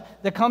worship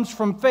that comes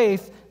from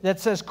faith that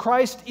says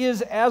Christ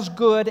is as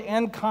good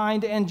and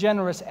kind and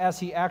generous as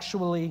he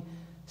actually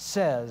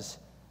says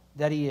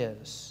that he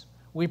is.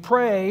 We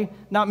pray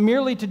not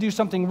merely to do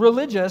something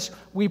religious,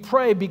 we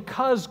pray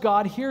because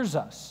God hears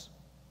us.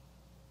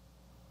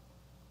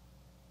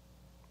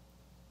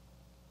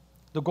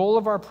 The goal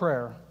of our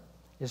prayer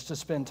is to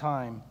spend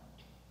time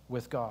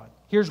with God.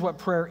 Here's what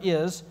prayer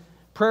is.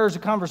 Prayer is a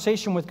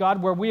conversation with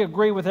God where we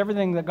agree with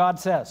everything that God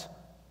says.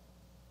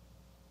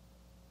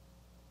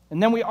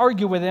 And then we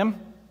argue with him,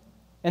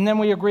 and then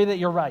we agree that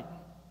you're right.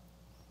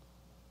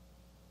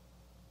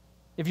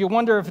 If you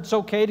wonder if it's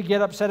okay to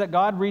get upset at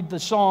God, read the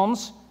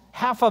Psalms.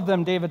 Half of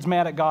them, David's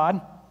mad at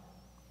God.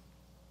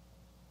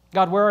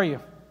 God, where are you?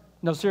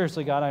 No,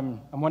 seriously, God,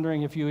 I'm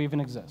wondering if you even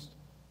exist.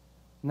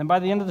 And then by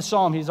the end of the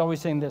psalm, he's always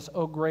saying this: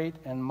 "Oh, great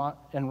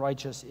and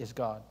righteous is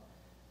God."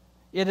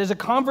 It is a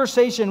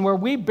conversation where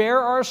we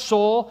bare our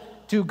soul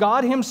to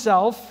God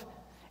himself,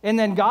 and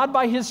then God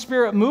by his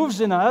Spirit moves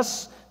in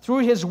us through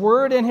his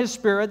word and his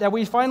Spirit that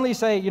we finally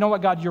say, you know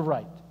what, God, you're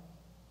right.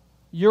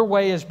 Your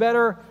way is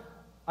better.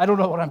 I don't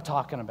know what I'm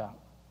talking about.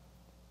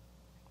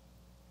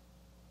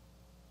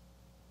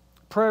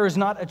 Prayer is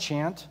not a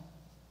chant.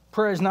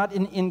 Prayer is not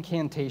an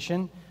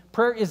incantation.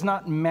 Prayer is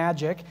not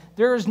magic.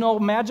 There is no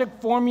magic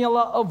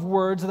formula of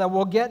words that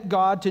will get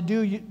God to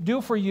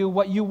do for you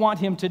what you want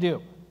him to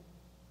do.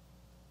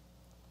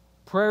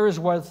 Prayer is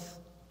with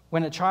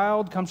When a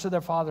child comes to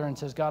their father and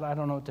says, God, I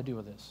don't know what to do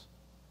with this.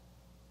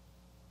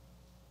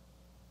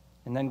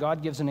 And then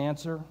God gives an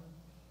answer, and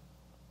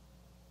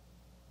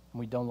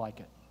we don't like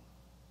it.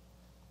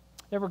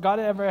 Ever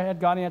had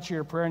God answer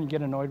your prayer and you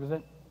get annoyed with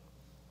it?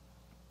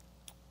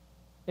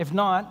 If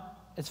not,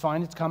 it's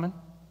fine, it's coming.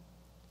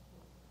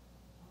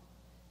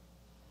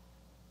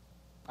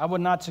 I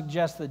would not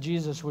suggest that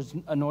Jesus was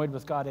annoyed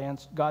with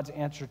God's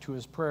answer to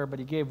his prayer, but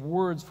he gave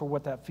words for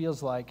what that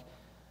feels like.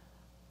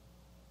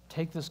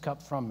 Take this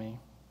cup from me,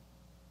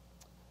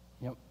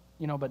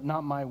 but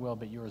not my will,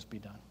 but yours be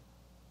done.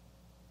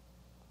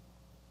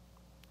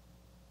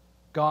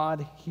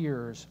 God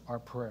hears our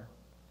prayer.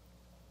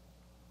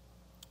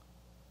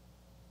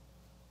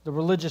 The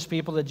religious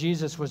people that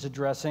Jesus was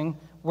addressing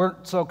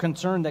weren't so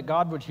concerned that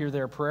God would hear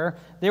their prayer.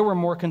 They were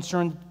more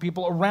concerned that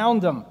people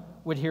around them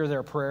would hear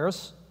their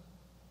prayers,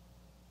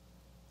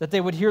 that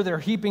they would hear their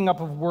heaping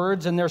up of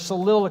words and their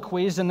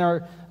soliloquies and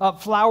their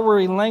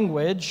flowery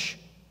language.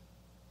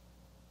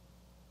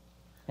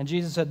 And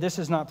Jesus said, this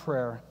is not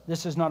prayer.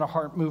 This is not a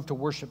heart move to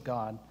worship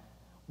God.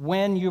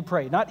 When you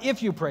pray, not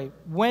if you pray,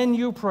 when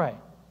you pray,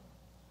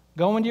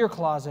 go into your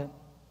closet,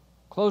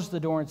 close the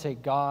door, and say,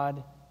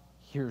 God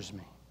hears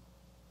me.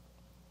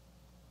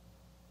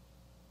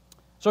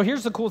 So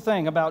here's the cool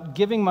thing about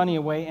giving money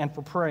away and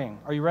for praying.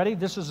 Are you ready?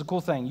 This is the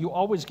cool thing. You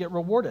always get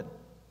rewarded.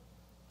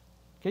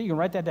 Okay, you can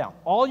write that down.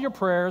 All your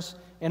prayers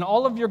and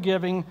all of your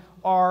giving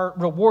are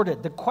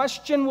rewarded. The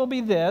question will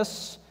be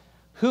this: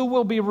 who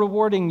will be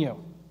rewarding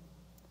you?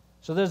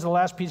 So there's the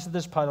last piece of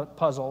this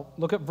puzzle.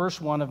 Look at verse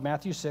 1 of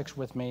Matthew 6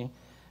 with me.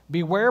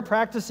 Beware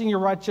practicing your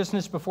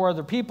righteousness before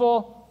other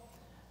people,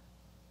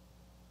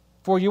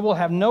 for you will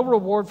have no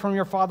reward from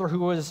your Father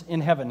who is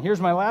in heaven.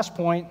 Here's my last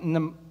point,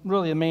 and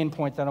really the main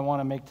point that I want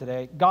to make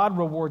today. God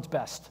rewards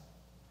best.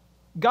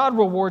 God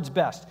rewards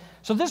best.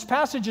 So this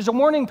passage is a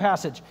warning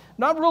passage.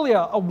 Not really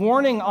a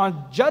warning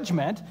on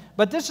judgment,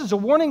 but this is a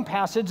warning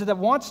passage that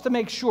wants to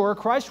make sure,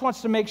 Christ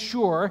wants to make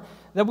sure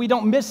that we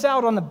don't miss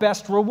out on the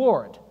best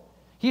reward.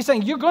 He's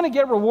saying you're going to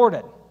get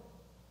rewarded.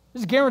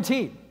 This is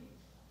guaranteed.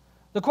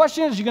 The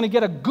question is, you're going to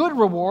get a good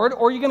reward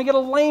or you're going to get a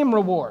lame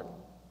reward.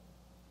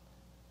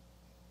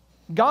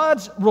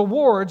 God's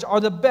rewards are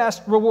the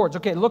best rewards.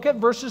 Okay, look at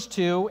verse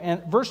 2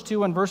 and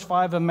verse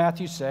 5 of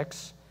Matthew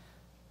 6.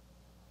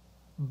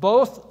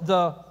 Both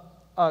the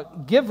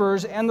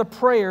givers and the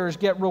prayers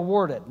get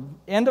rewarded.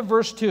 End of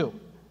verse 2.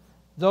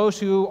 Those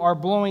who are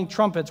blowing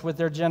trumpets with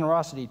their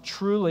generosity.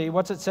 Truly,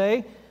 what's it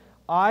say?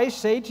 I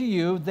say to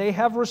you, they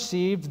have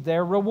received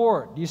their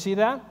reward. Do you see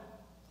that?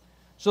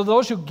 So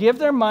those who give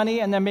their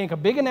money and then make a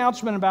big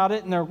announcement about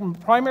it, and their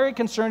primary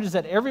concern is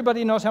that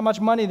everybody knows how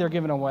much money they're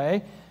giving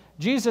away,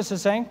 Jesus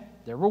is saying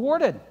they're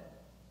rewarded.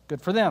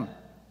 Good for them.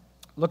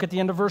 Look at the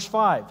end of verse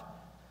 5.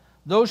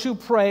 Those who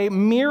pray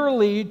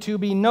merely to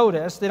be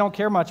noticed, they don't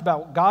care much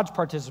about God's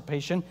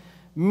participation,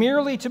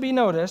 merely to be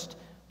noticed,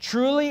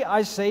 truly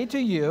I say to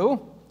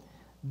you,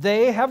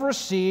 they have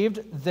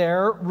received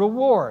their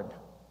reward.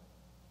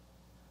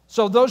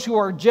 So those who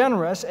are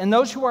generous and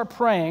those who are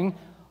praying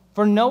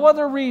for no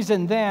other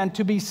reason than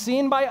to be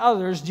seen by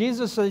others,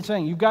 Jesus is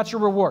saying, you've got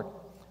your reward.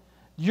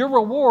 Your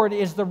reward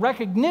is the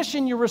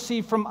recognition you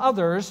receive from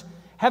others,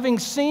 having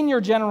seen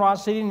your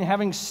generosity and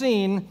having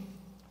seen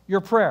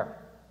your prayer.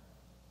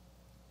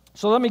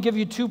 So let me give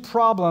you two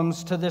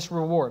problems to this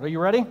reward. Are you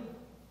ready?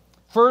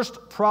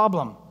 First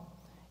problem: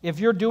 if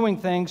you're doing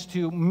things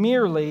to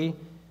merely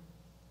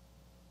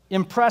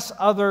impress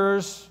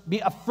others, be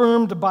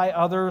affirmed by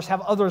others,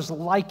 have others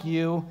like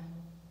you,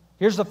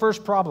 here's the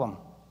first problem.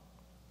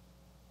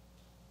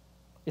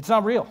 It's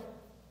not real.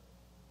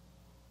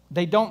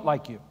 They don't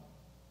like you.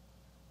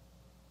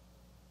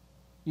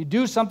 You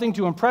do something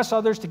to impress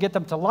others, to get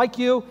them to like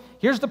you.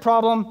 Here's the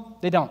problem: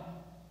 they don't.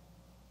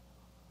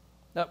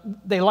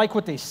 They like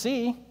what they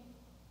see.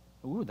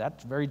 Ooh,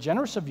 that's very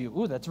generous of you.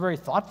 Ooh, that's very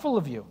thoughtful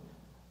of you.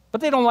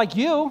 But they don't like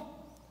you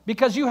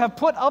because you have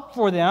put up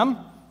for them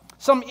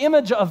some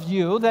image of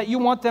you that you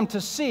want them to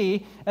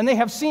see, and they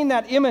have seen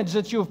that image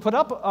that you have put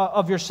up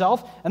of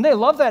yourself, and they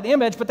love that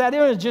image, but that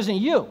image isn't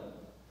you.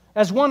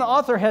 As one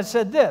author has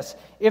said this,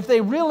 if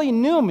they really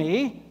knew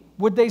me,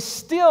 would they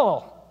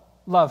still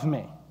love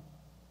me?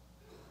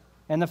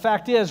 And the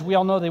fact is, we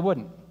all know they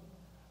wouldn't.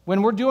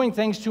 When we're doing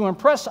things to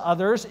impress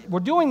others, we're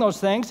doing those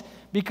things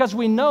because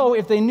we know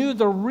if they knew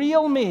the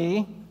real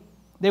me,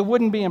 they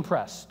wouldn't be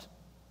impressed.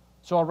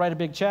 So I'll write a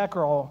big check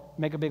or I'll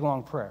make a big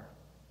long prayer.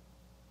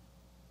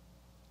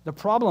 The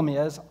problem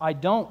is, I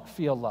don't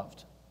feel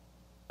loved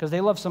because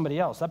they love somebody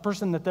else. That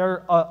person that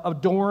they're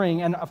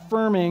adoring and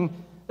affirming,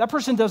 that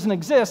person doesn't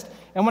exist.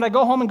 And when I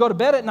go home and go to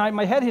bed at night,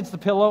 my head hits the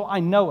pillow, I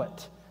know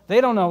it. They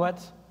don't know it,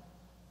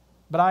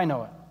 but I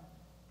know it.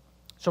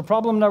 So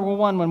problem number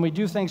one, when we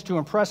do things to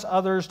impress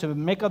others, to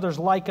make others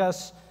like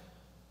us,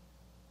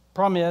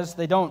 problem is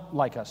they don't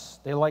like us.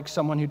 They like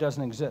someone who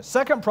doesn't exist.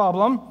 Second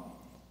problem,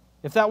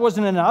 if that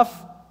wasn't enough,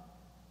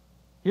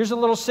 here's a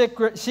little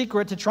secret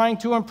to trying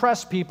to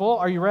impress people.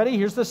 Are you ready?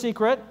 Here's the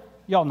secret.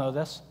 Y'all know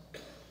this.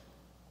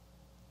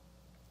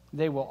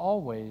 They will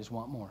always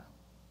want more.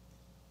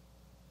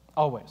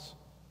 Always.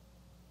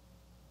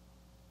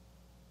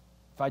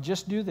 If I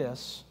just do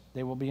this,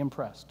 they will be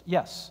impressed.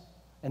 Yes.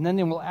 And then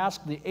they will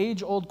ask the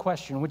age-old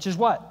question, which is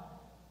what?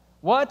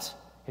 What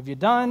have you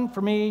done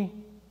for me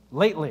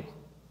lately?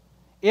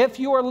 If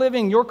you are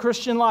living your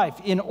Christian life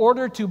in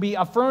order to be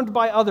affirmed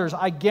by others,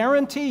 I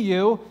guarantee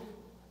you,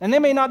 and they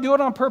may not do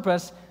it on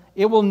purpose,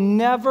 it will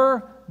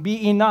never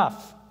be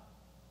enough.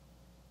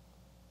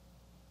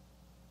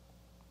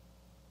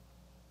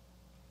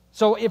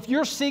 So if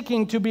you're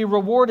seeking to be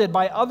rewarded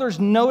by others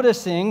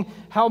noticing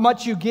how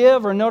much you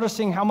give or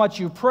noticing how much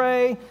you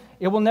pray,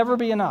 it will never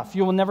be enough.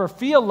 You will never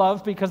feel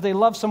loved because they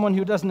love someone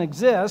who doesn't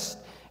exist,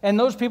 and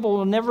those people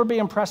will never be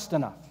impressed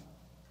enough.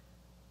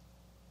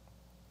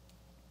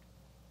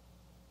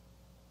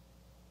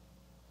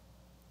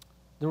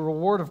 The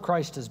reward of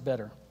Christ is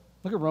better.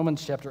 Look at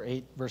Romans chapter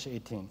 8, verse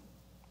 18.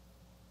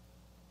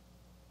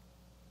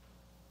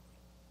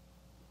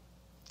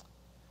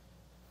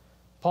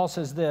 Paul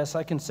says this,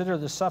 I consider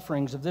the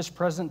sufferings of this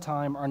present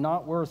time are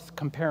not worth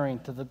comparing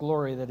to the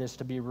glory that is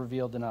to be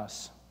revealed in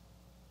us.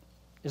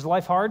 Is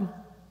life hard?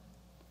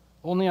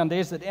 Only on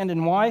days that end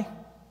in Y?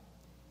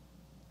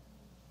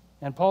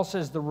 And Paul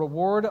says the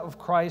reward of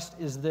Christ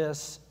is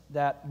this,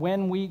 that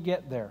when we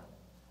get there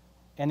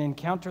and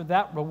encounter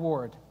that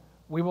reward,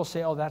 we will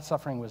say, oh, that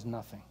suffering was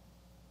nothing.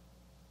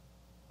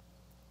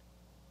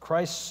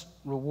 Christ's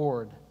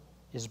reward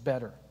is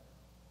better.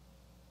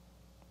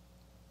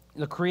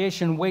 The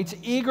creation waits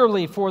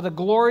eagerly for the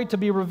glory to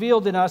be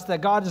revealed in us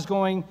that God is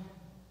going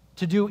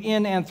to do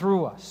in and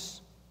through us.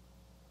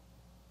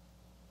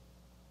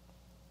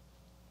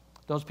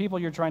 Those people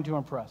you're trying to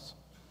impress,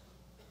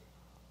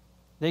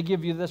 they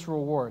give you this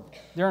reward.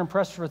 They're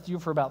impressed with you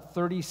for about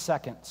 30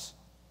 seconds.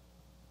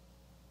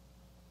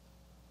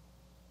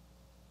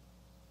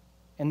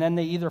 And then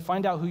they either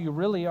find out who you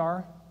really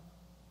are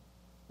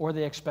or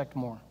they expect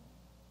more.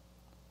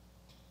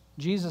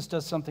 Jesus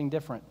does something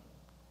different.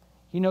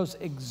 He knows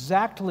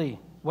exactly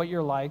what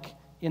you're like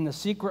in the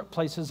secret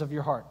places of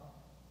your heart.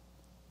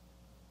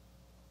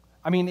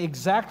 I mean,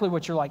 exactly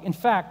what you're like. In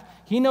fact,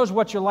 He knows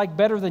what you're like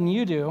better than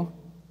you do.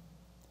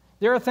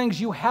 There are things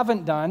you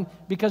haven't done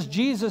because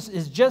Jesus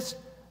is just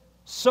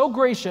so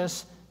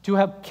gracious to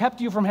have kept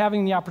you from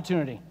having the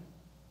opportunity.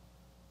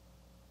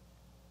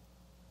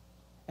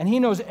 And He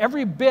knows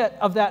every bit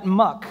of that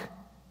muck.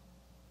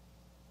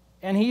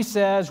 And He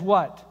says,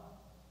 what?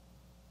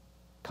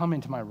 Come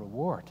into my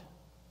reward.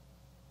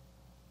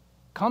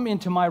 Come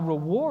into my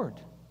reward.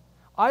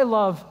 I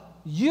love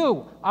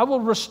you. I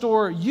will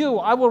restore you.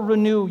 I will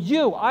renew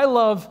you. I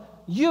love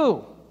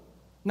you.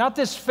 Not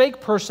this fake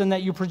person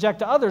that you project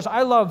to others.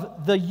 I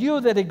love the you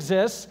that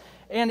exists.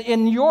 And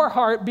in your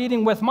heart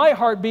beating with my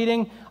heart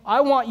beating,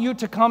 I want you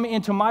to come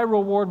into my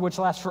reward, which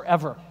lasts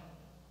forever.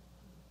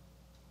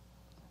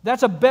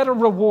 That's a better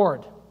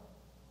reward.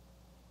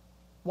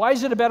 Why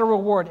is it a better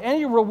reward?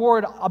 Any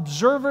reward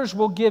observers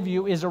will give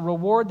you is a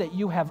reward that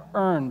you have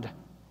earned.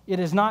 It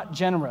is not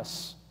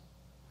generous.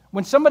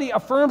 When somebody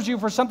affirms you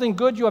for something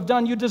good you have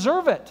done, you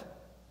deserve it.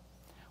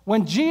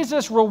 When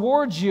Jesus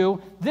rewards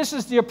you, this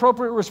is the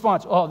appropriate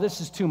response. Oh, this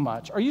is too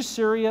much. Are you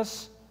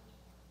serious?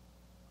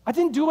 I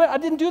didn't do it. I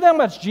didn't do that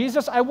much,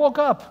 Jesus. I woke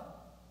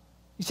up.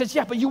 He says,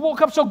 yeah, but you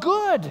woke up so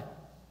good.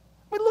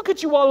 I mean, look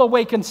at you all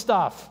awake and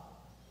stuff.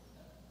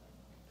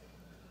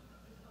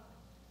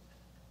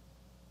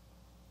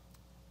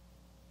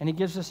 And He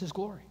gives us His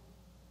glory.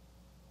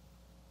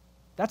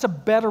 That's a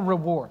better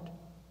reward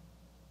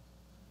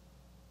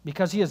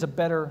because He is a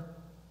better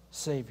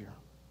Savior.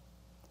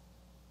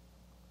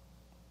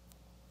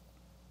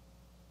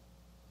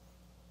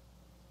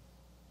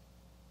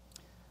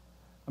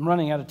 I'm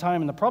running out of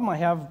time, and the problem I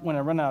have when I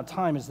run out of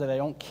time is that I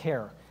don't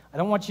care. I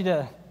don't want you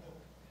to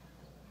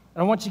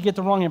get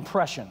the wrong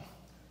impression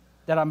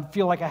that I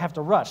feel like I have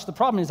to rush. The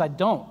problem is I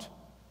don't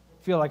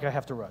feel like I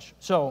have to rush.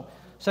 So,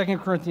 2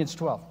 Corinthians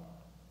 12.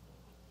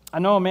 I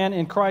know a man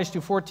in Christ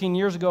who 14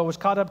 years ago was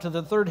caught up to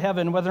the third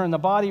heaven, whether in the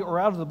body or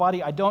out of the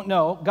body, I don't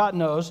know. God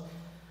knows.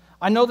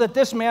 I know that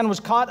this man was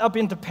caught up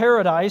into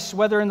paradise,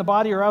 whether in the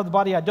body or out of the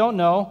body, I don't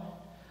know.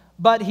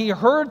 But he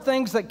heard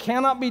things that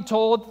cannot be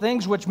told,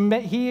 things which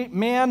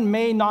man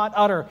may not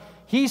utter.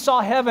 He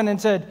saw heaven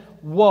and said,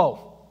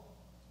 whoa.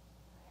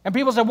 And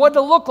people said, what did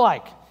it look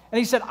like? And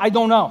he said, I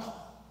don't know.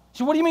 He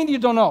said, what do you mean you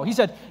don't know? He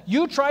said,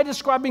 you try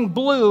describing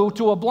blue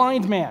to a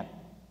blind man.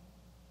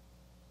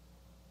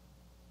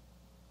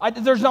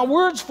 There's not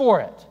words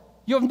for it.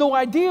 You have no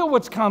idea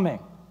what's coming.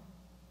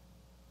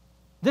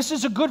 This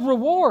is a good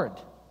reward.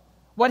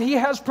 What He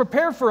has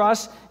prepared for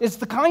us is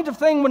the kind of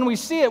thing when we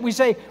see it, we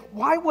say,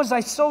 why was I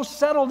so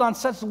settled on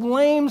such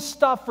lame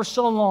stuff for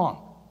so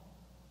long?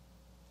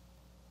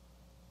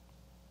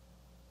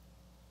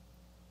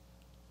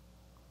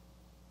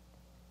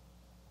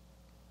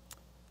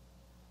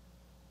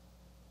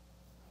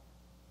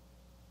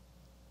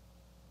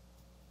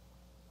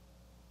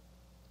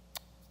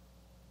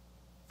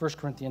 First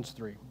Corinthians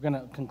 3. We're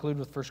going to conclude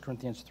with 1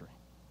 Corinthians 3.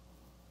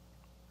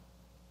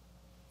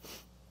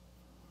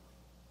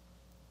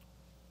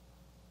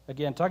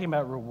 Again, talking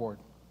about reward.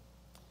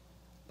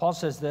 Paul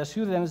says this,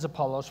 who then is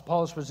Apollos?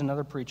 Apollos was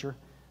another preacher.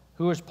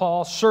 Who is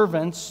Paul?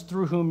 Servants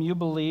through whom you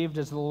believed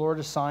as the Lord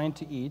assigned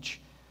to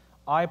each.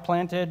 I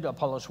planted,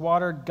 Apollos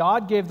watered,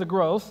 God gave the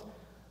growth.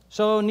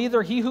 So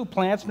neither he who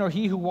plants nor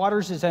he who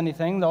waters is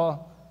anything,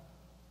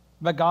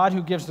 but God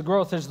who gives the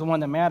growth is the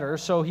one that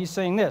matters. So he's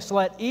saying this,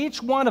 let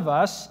each one of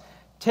us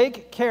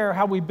take care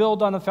how we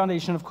build on the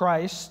foundation of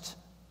Christ.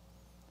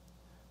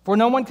 For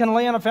no one can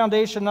lay on a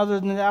foundation other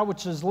than that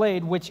which is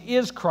laid, which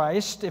is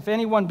Christ. If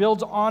anyone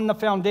builds on the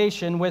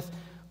foundation with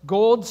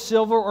gold,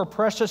 silver, or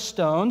precious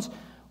stones,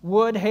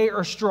 wood, hay,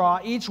 or straw,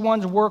 each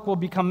one's work will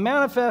become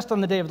manifest on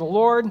the day of the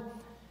Lord,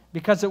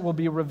 because it will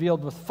be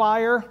revealed with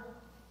fire.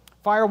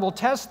 Fire will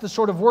test the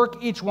sort of work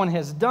each one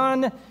has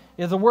done.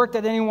 If the work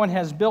that anyone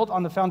has built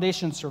on the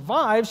foundation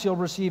survives, he'll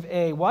receive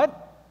a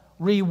what?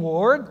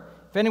 Reward.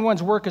 If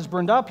anyone's work is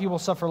burned up, he will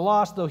suffer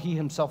loss, though he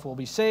himself will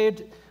be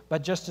saved,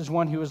 but just as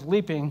one who is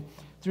leaping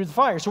through the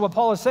fire. So what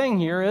Paul is saying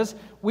here is,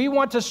 we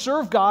want to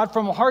serve God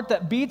from a heart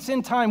that beats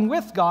in time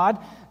with God,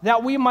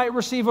 that we might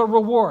receive a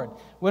reward.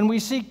 When we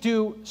seek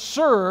to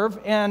serve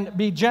and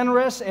be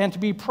generous and to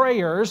be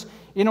prayers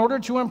in order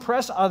to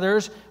impress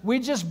others, we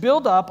just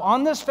build up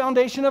on this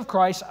foundation of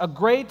Christ a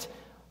great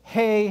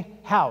hay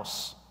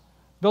house.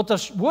 Built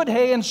of wood,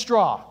 hay, and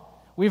straw.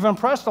 We've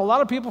impressed a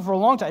lot of people for a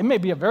long time. It may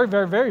be a very,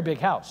 very, very big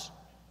house.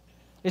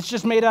 It's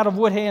just made out of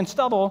wood, hay, and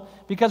stubble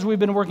because we've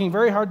been working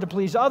very hard to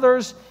please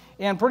others,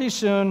 and pretty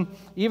soon,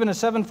 even a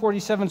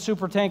 747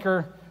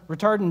 supertanker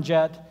retardant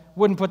jet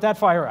wouldn't put that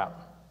fire out.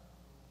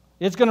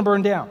 It's going to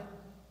burn down.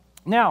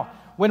 Now,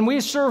 when we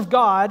serve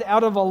God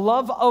out of a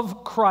love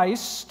of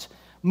Christ,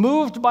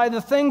 moved by the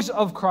things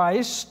of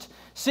Christ,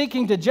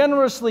 seeking to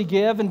generously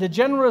give and to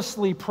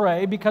generously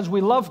pray because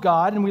we love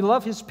God and we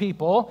love His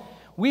people,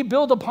 we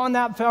build upon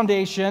that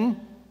foundation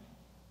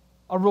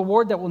a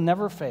reward that will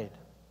never fade.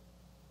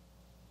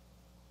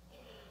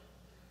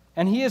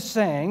 And he is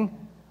saying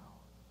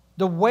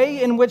the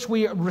way in which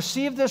we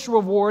receive this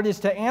reward is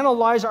to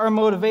analyze our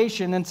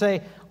motivation and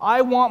say,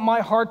 I want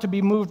my heart to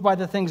be moved by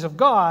the things of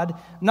God,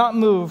 not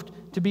moved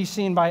to be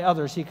seen by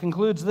others. He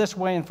concludes this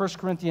way in 1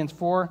 Corinthians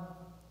 4.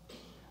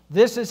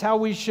 This is how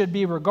we should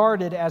be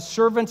regarded as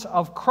servants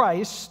of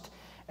Christ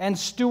and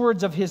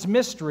stewards of His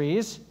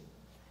mysteries.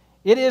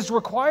 It is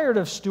required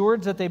of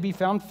stewards that they be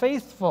found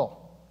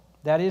faithful,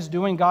 that is,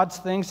 doing God's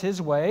things His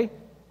way.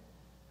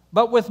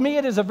 But with me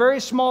it is a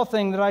very small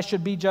thing that I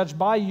should be judged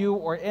by you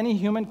or any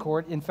human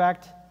court. In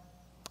fact,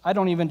 I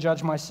don't even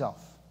judge myself.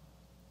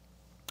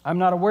 I'm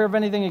not aware of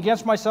anything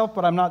against myself,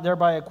 but I'm not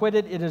thereby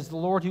acquitted. It is the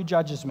Lord who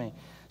judges me.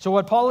 So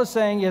what Paul is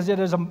saying is it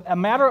is a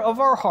matter of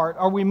our heart.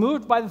 Are we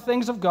moved by the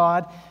things of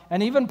God?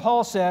 And even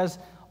Paul says,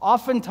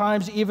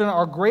 oftentimes even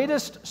our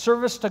greatest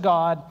service to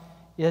God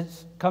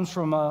comes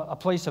from a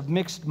place of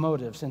mixed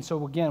motives. And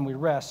so again, we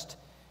rest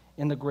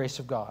in the grace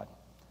of God.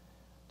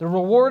 The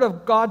reward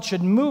of God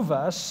should move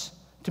us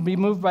to be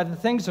moved by the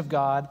things of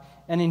God,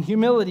 and in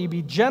humility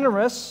be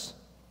generous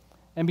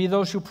and be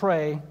those who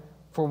pray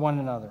for one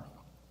another.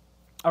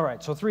 All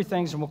right, so 3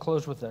 things, and we'll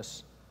close with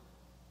this.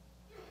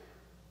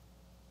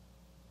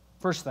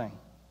 First thing,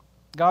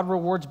 God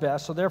rewards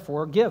best, so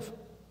therefore give.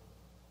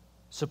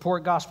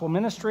 Support gospel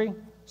ministry,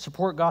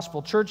 support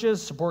gospel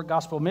churches, support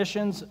gospel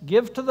missions,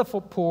 give to the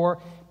poor,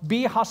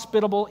 be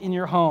hospitable in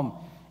your home.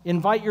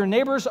 Invite your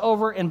neighbors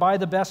over and buy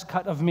the best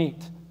cut of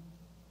meat.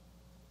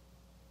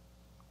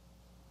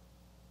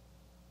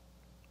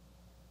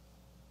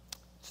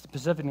 It's the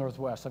Pacific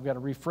Northwest. I've got to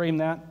reframe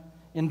that.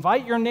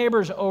 Invite your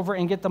neighbors over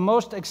and get the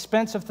most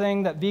expensive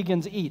thing that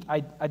vegans eat.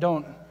 I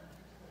don't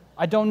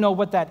know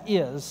what that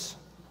is,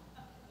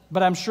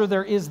 but I'm sure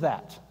there is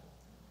that.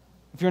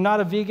 If you're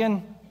not a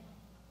vegan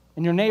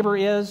and your neighbor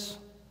is,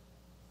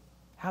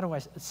 how do I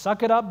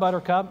suck it up,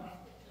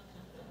 Buttercup?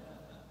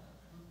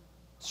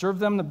 Serve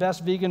them the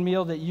best vegan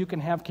meal that you can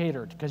have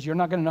catered, because you're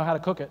not going to know how to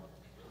cook it.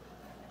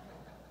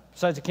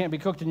 Besides, it can't be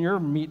cooked in your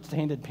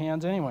meat-tainted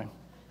pans anyway.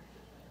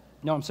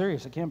 No, I'm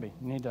serious. It can be.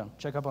 You need to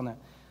check up on that.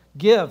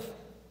 Give.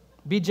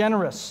 Be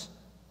generous.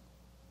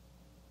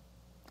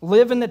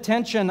 Live in the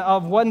tension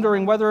of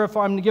wondering whether if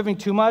I'm giving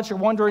too much or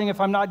wondering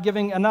if I'm not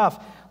giving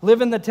enough.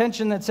 Live in the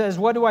tension that says,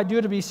 what do I do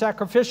to be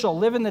sacrificial?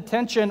 Live in the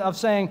tension of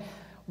saying,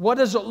 what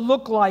does it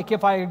look like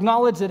if I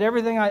acknowledge that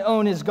everything I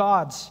own is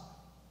God's?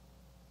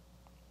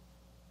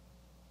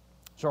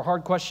 These are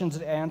hard questions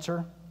to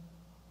answer.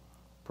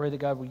 Pray that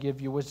God would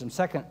give you wisdom.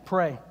 Second,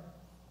 pray.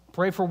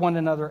 Pray for one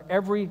another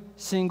every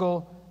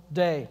single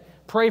day.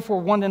 Pray for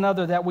one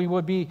another that we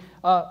would be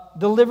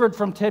delivered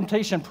from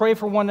temptation. Pray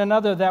for one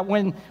another that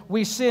when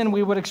we sin,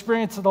 we would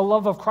experience the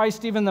love of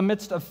Christ even in the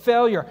midst of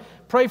failure.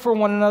 Pray for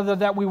one another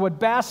that we would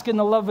bask in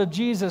the love of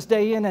Jesus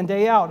day in and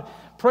day out.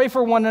 Pray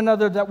for one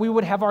another that we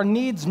would have our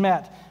needs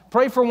met.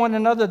 Pray for one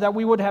another that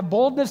we would have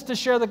boldness to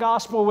share the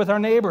gospel with our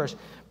neighbors.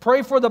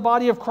 Pray for the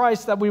body of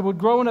Christ that we would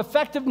grow in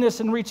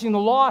effectiveness in reaching the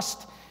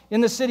lost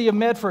in the city of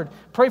Medford.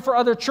 Pray for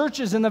other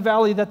churches in the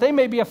valley that they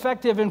may be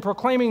effective in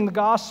proclaiming the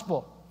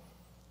gospel.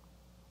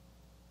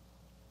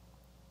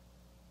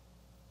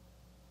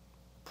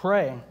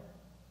 Pray.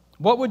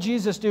 What would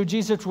Jesus do?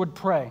 Jesus would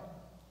pray.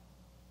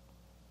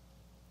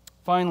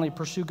 Finally,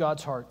 pursue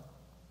God's heart.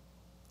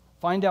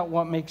 Find out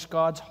what makes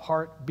God's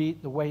heart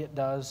beat the way it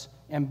does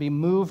and be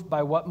moved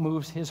by what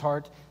moves his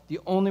heart. The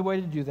only way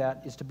to do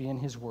that is to be in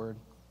his word.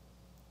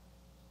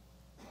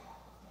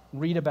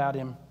 Read about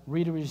him,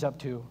 read what he's up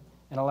to,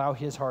 and allow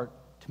his heart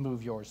to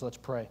move yours. Let's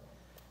pray.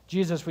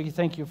 Jesus, we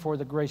thank you for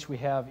the grace we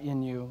have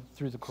in you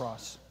through the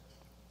cross.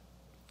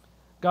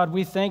 God,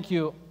 we thank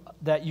you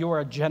that you are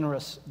a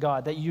generous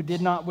God, that you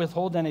did not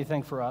withhold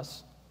anything for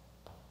us,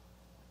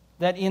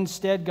 that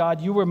instead, God,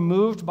 you were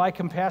moved by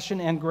compassion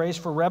and grace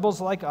for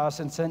rebels like us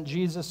and sent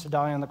Jesus to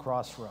die on the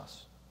cross for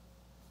us.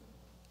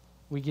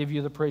 We give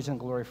you the praise and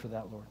glory for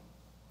that, Lord.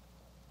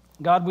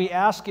 God, we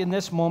ask in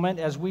this moment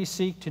as we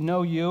seek to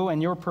know you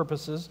and your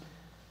purposes,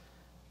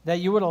 that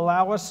you would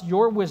allow us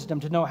your wisdom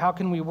to know how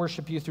can we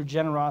worship you through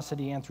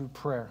generosity and through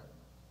prayer.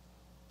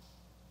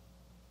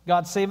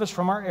 God, save us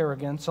from our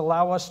arrogance.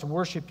 Allow us to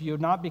worship you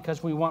not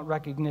because we want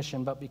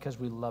recognition, but because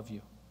we love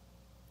you.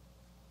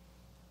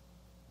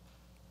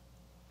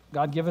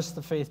 God, give us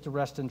the faith to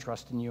rest and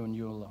trust in you and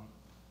you alone.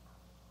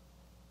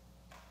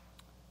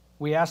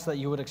 We ask that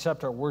you would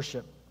accept our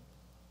worship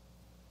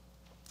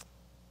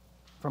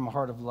from a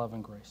heart of love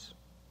and grace.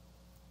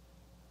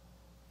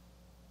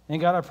 And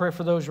God, I pray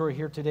for those who are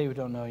here today who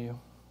don't know you.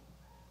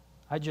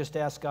 I just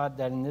ask, God,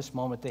 that in this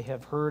moment they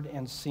have heard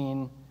and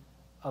seen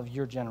of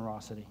your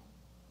generosity,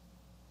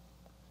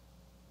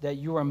 that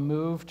you are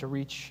moved to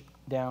reach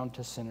down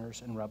to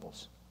sinners and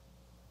rebels,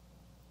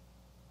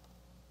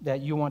 that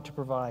you want to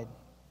provide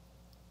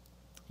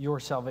your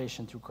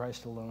salvation through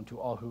Christ alone to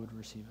all who would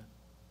receive it.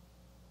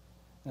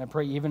 And I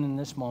pray even in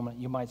this moment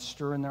you might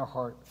stir in their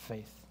heart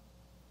faith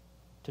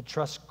to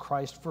trust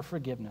Christ for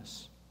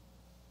forgiveness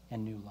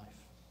and new life.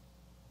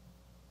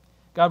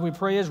 God, we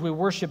pray as we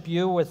worship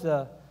you with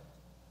a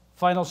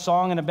final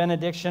song and a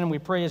benediction, we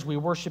pray as we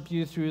worship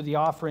you through the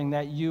offering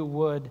that you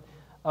would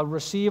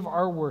receive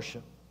our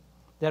worship,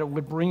 that it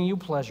would bring you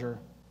pleasure,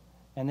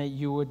 and that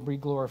you would be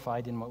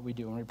glorified in what we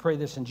do. And we pray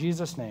this in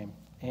Jesus' name.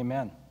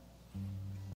 Amen.